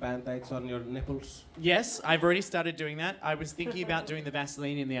put like Band-Aids on your nipples? Yes, I've already started doing that. I was thinking about doing the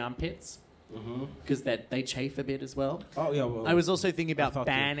Vaseline in the armpits because they chafe a bit as well. Oh, yeah. Well, I was also thinking about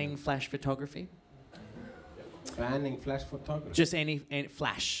banning flash photography. Banning flash photography? Just any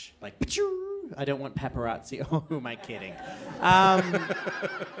flash. Like, I don't want paparazzi. Oh, who am I kidding?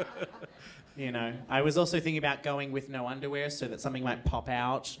 You know, I was also thinking about going with no underwear so that something might pop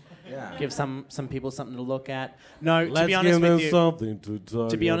out. Yeah. Give some people something to look at. No, to be honest with you, something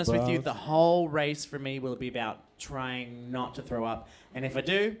to be honest with you, the whole race for me will be about trying not to throw up. And if I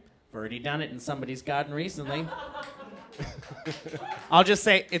do, I've already done it in somebody's garden recently. I'll just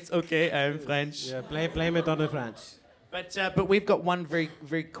say it's okay. I'm French. Yeah, blame it on the French. But we've got one very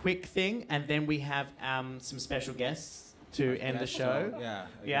very quick thing, and then we have some special guests to end the show.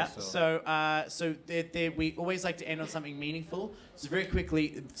 Yeah. So we always like to end on something meaningful. So very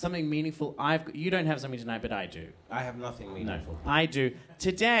quickly, something meaningful. You don't have something tonight, but I do. I have nothing meaningful. No, I do.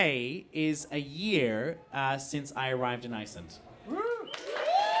 Today is a year since I arrived in Iceland.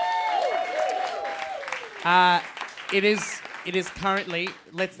 It is currently.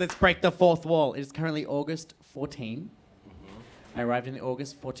 Let's break the fourth wall. It is currently August 14. I arrived in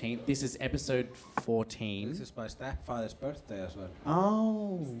August 14th. This is episode 14. This is my stepfather's birthday as well.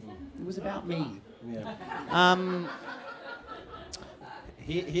 Oh, it was about me. Yeah.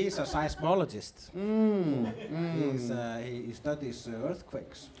 He's a seismologist. He studies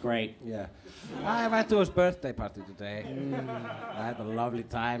earthquakes. Great. Yeah. I went to his birthday party today. I had a lovely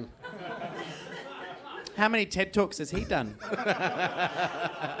time. How many TED Talks has he done?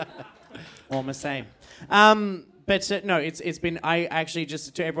 Almost same. But no, it's been, I actually,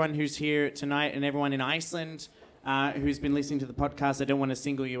 just to everyone who's here tonight and everyone in Iceland who's been listening to the podcast, I don't want to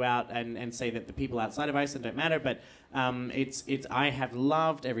single you out and say that the people outside of Iceland don't matter, but I have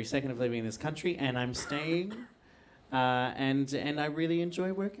loved every second of living in this country, and I'm staying. And I really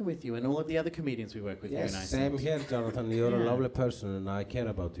enjoy working with you and all of the other comedians we work with here in Iceland. Same here, Jonathan. You're a lovely person, and I care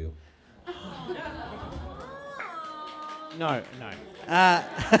about you. No.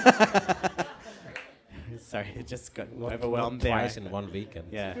 Sorry, it just got overwhelmed there. Twice in one weekend.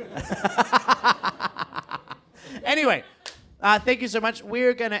 Yeah. Anyway, thank you so much.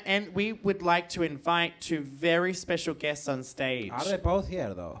 We're going to end. We would like to invite two very special guests on stage. Are they both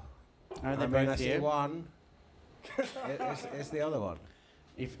here, though? Are they I both see here? one. is the other one?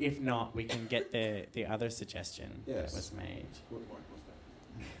 If not, we can get the other suggestion that Yes. was made.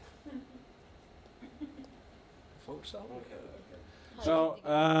 So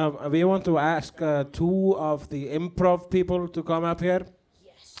we want to ask two of the improv people to come up here.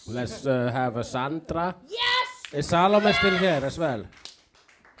 Yes. Let's have Sandra. Yes! Is Salome still here as well?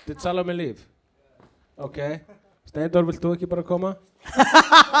 Did Salome leave? Okay. Steindor, vilt þú ekki bara koma?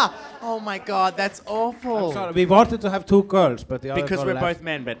 Oh my God, that's awful. I'm sorry, we wanted to have two girls, but the other Because girl we're left. both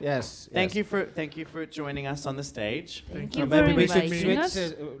men, but Yes. thank you for joining us on the stage. Thank you Maybe for we should inviting us.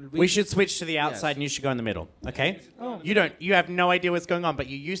 switch. We should switch to the outside, Yes. and you should go in the middle. Okay? Oh. You have no idea what's going on, but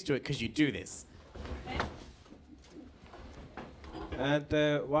you're used to it because you do this. And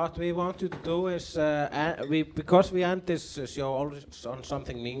what we want you to do is, because we end this show always on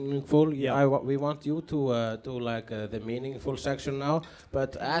something meaningful, Yeah. we want you to do like the meaningful section now,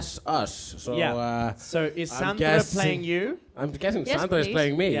 but as us. So So is I'm Sandra guessing- playing you? I'm guessing Yes, Sandra is please.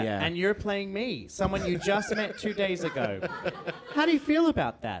 playing me. Yeah. And you're playing me, someone you just met 2 days ago. How do you feel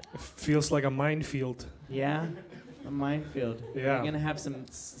about that? Feels like a minefield. Yeah? A minefield. Yeah. You're going to have some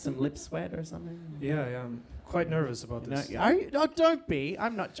lip sweat or something? Yeah, I'm quite nervous about No, this. are you? Oh, don't be.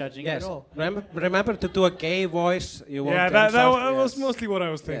 I'm not judging Yes. at all. Remember to do a gay voice. You Yeah, won't that insult- was yes. mostly what I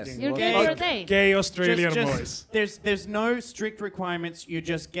was Yes. thinking. You're Okay. gay for a day. Gay Australian Just- voice. There's no strict requirements. You're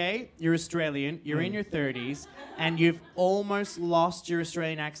just gay. You're Australian. You're in your 30s, and you've almost lost your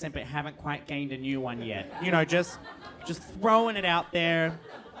Australian accent, but haven't quite gained a new one yet. You know, just throwing it out there.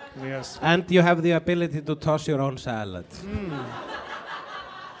 Yes. And you have the ability to toss your own salad.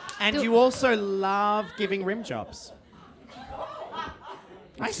 And Do- you also love giving rim jobs.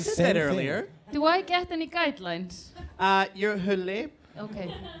 I It's the said same that thing. earlier. Do I get any guidelines? You're Hule.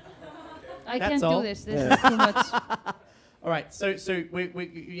 Okay. I That's can't all. do this. This is too much. All right. So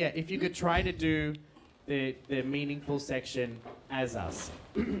if you could try to do the meaningful section as us.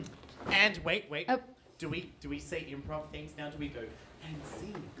 And wait. Do we say improv things now? Do we go and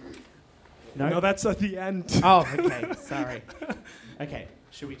see? No, that's at the end. Oh, okay. Sorry. Okay.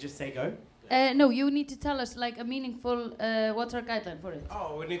 Should we just say go? No, you need to tell us like a meaningful. What's our guideline for it?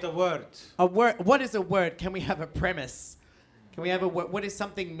 Oh, we need a word. A word. What is a word? Can we have a premise? Can we have a word? What is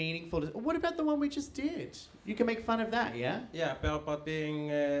something meaningful? What about the one we just did? You can make fun of that, yeah? Yeah, about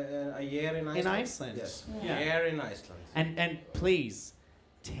being a year in Iceland. In Iceland. Yes. Yeah. A year in Iceland. And please,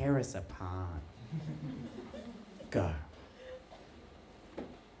 tear us apart. Go.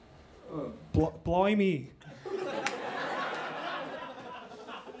 Blimey.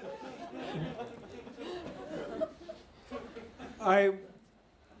 I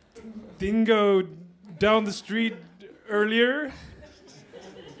dingoed down the street earlier.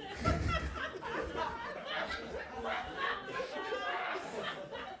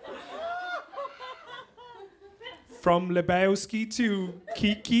 From Lebowski to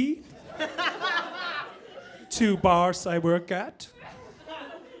Kiki. 2 bars I work at.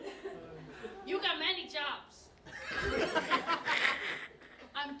 You got many jobs.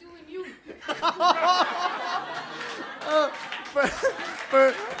 I'm doing you.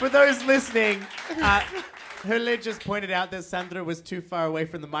 For those listening, Hule just pointed out that Sandra was too far away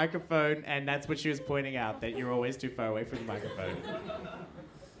from the microphone, and that's what she was pointing out, that you're always too far away from the microphone.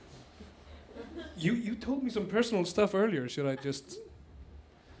 You told me some personal stuff earlier. Should I just?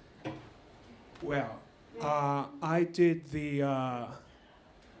 Well, I did the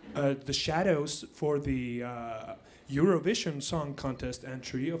shadows for the Eurovision Song Contest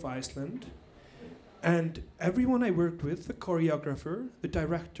entry of Iceland, and everyone I worked with, the choreographer, the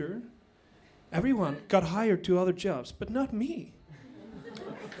director, everyone got hired to other jobs, but not me.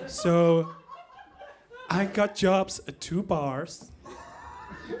 So I got jobs at 2 bars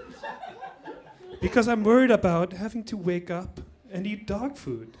Because I'm worried about having to wake up and eat dog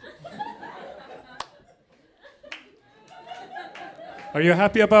food. Are you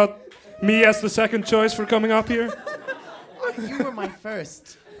happy about me as the second choice for coming up here? You were my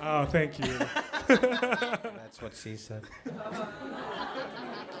first. Oh, thank you. That's what she said.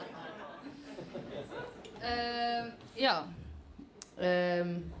 Yeah.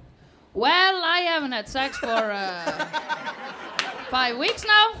 Well, I haven't had sex for 5 weeks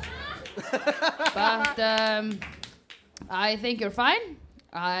now. But I think you're fine.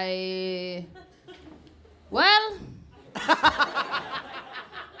 Well,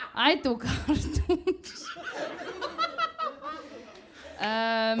 I do cartoons.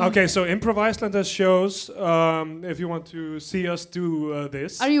 Okay, so Improv Iceland has shows. If you want to see us do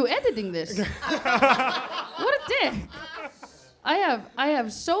this. Are you editing this? What a dick! I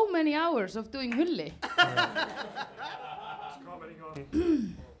have so many hours of doing hulli.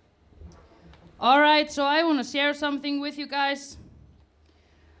 All right, so I want to share something with you guys.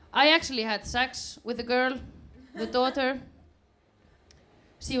 I actually had sex with a girl, the daughter.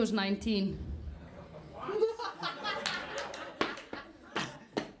 She was 19.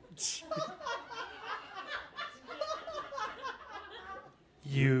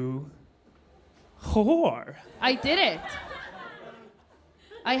 You whore. I did it.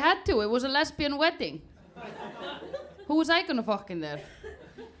 I had to. It was a lesbian wedding. Who was I gonna fuck in there?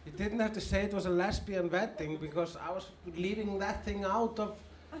 You didn't have to say it was a lesbian wedding because I was leaving that thing out of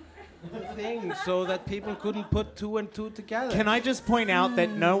the thing so that people couldn't put 2 and 2 together. Can I just point out that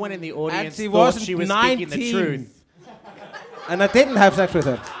no one in the audience she thought wasn't she was 19. speaking the truth? And I didn't have sex with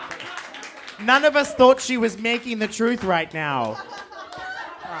her. None of us thought she was making the truth right now.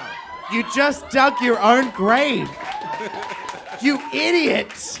 You just dug your own grave. You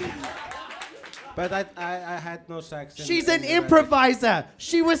idiot. But I had no sex. She's an improviser.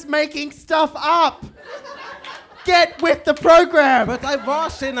 She was making stuff up. Get with the program. But I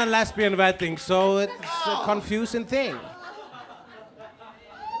was in a lesbian wedding, so it's a confusing thing.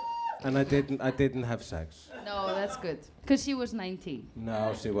 And I didn't have sex. No, that's good. Because she was 19.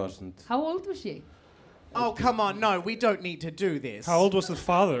 No, she wasn't. How old was she? Oh, come on. No, we don't need to do this. How old was the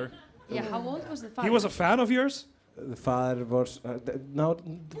father? Yeah, how old was the father? He was a fan of yours? The father was... no,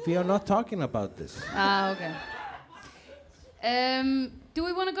 we are not talking about this. Ah, okay. Do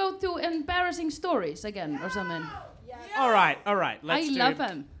we want to go to embarrassing stories again or something? All right. Let's I love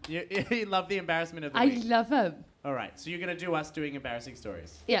him. You love the embarrassment of the I week. love him. All right, so you're going to do us doing embarrassing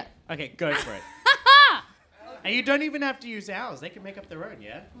stories. Yeah. Okay, go for it. And you don't even have to use ours. They can make up their own,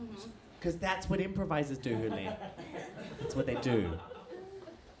 yeah? Because that's what improvisers do, Hulli. That's what they do.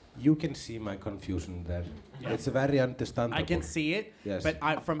 You can see my confusion there. Yeah. It's very understandable. I can see it. Yes.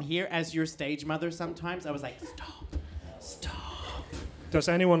 But from here, as your stage mother sometimes, I was like, stop. Does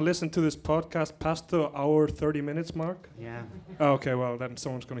anyone listen to this podcast past the hour 30 minutes mark? Yeah. Oh, okay, well, then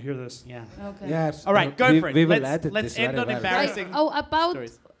someone's going to hear this. Yeah. Okay. Yes. All right, go for it. We will edit let's this end very on well. embarrassing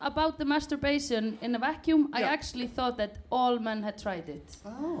stories. About the masturbation in a vacuum, I Yeah. actually thought that all men had tried it.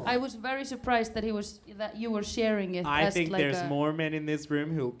 Oh. I was very surprised that you were sharing it. I as think like there's more men in this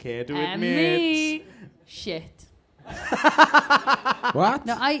room who'll care to and admit. me. Shit. What?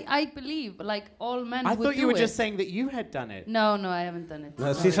 No, I believe like all men. I would thought you do were it. just saying that you had done it. No, I haven't done it.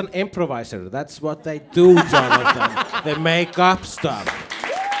 No, she's an improviser. That's what they do, Jonathan. They make up stuff.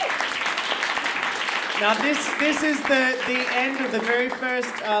 Now this is the end of the very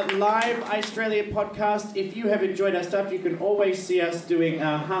first live Australia podcast. If you have enjoyed our stuff, you can always see us doing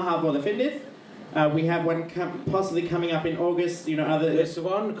Haha Vad Offended. We have one possibly coming up in August. You know, There's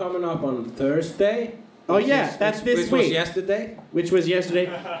one coming up on Thursday. Oh yeah, that's this which week. was yesterday. Which was yesterday,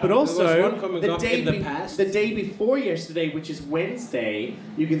 but also There was one coming the up day in the past. the day before yesterday, which is Wednesday.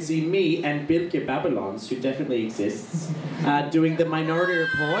 You can see me and Bilke Babylons, who definitely exists, doing the Minority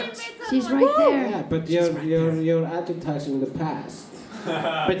Report. She's right there. Yeah, but you're advertising the past.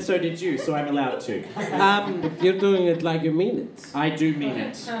 But so did you, so I'm allowed to. You're doing it like you mean it. I do mean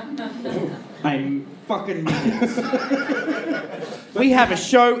it. I fucking mean it. We have a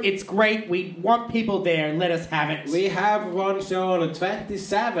show, it's great, we want people there, let us have it. We have one show on the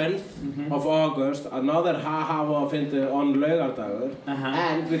 27th of August, another Haha Vad Offended on Laugardagur,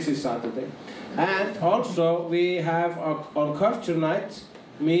 and which is Saturday. And also we have on Culture Night,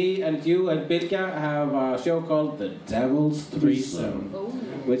 me and you and Bilge have a show called The Devil's Threesome,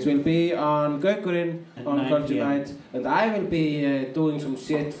 which will be on Gaukurinn on 9 Culture PM. Night. And I will be doing some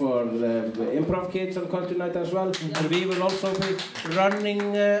shit for the improv kids on Culture Night as well. And we will also be running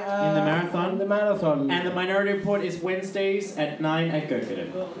in the marathon. The marathon. And the Minority Report is Wednesdays at 9 at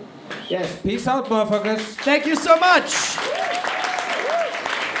Gaukurinn. Yes, peace out, motherfuckers. Thank you so much!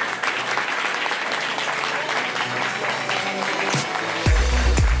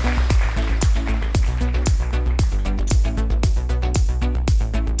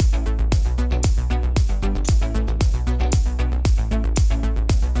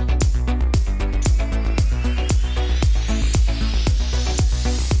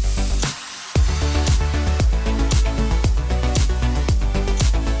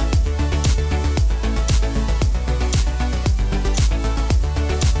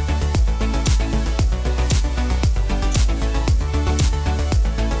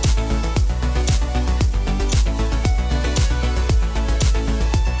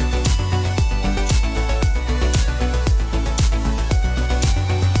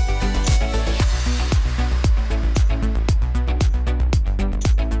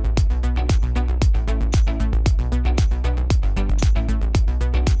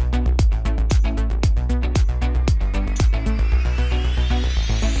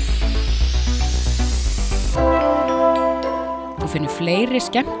 Þú finnur fleiri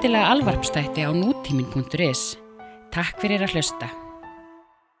skemmtilega alvarpstætti á nútímin.is. Takk fyrir að hlusta.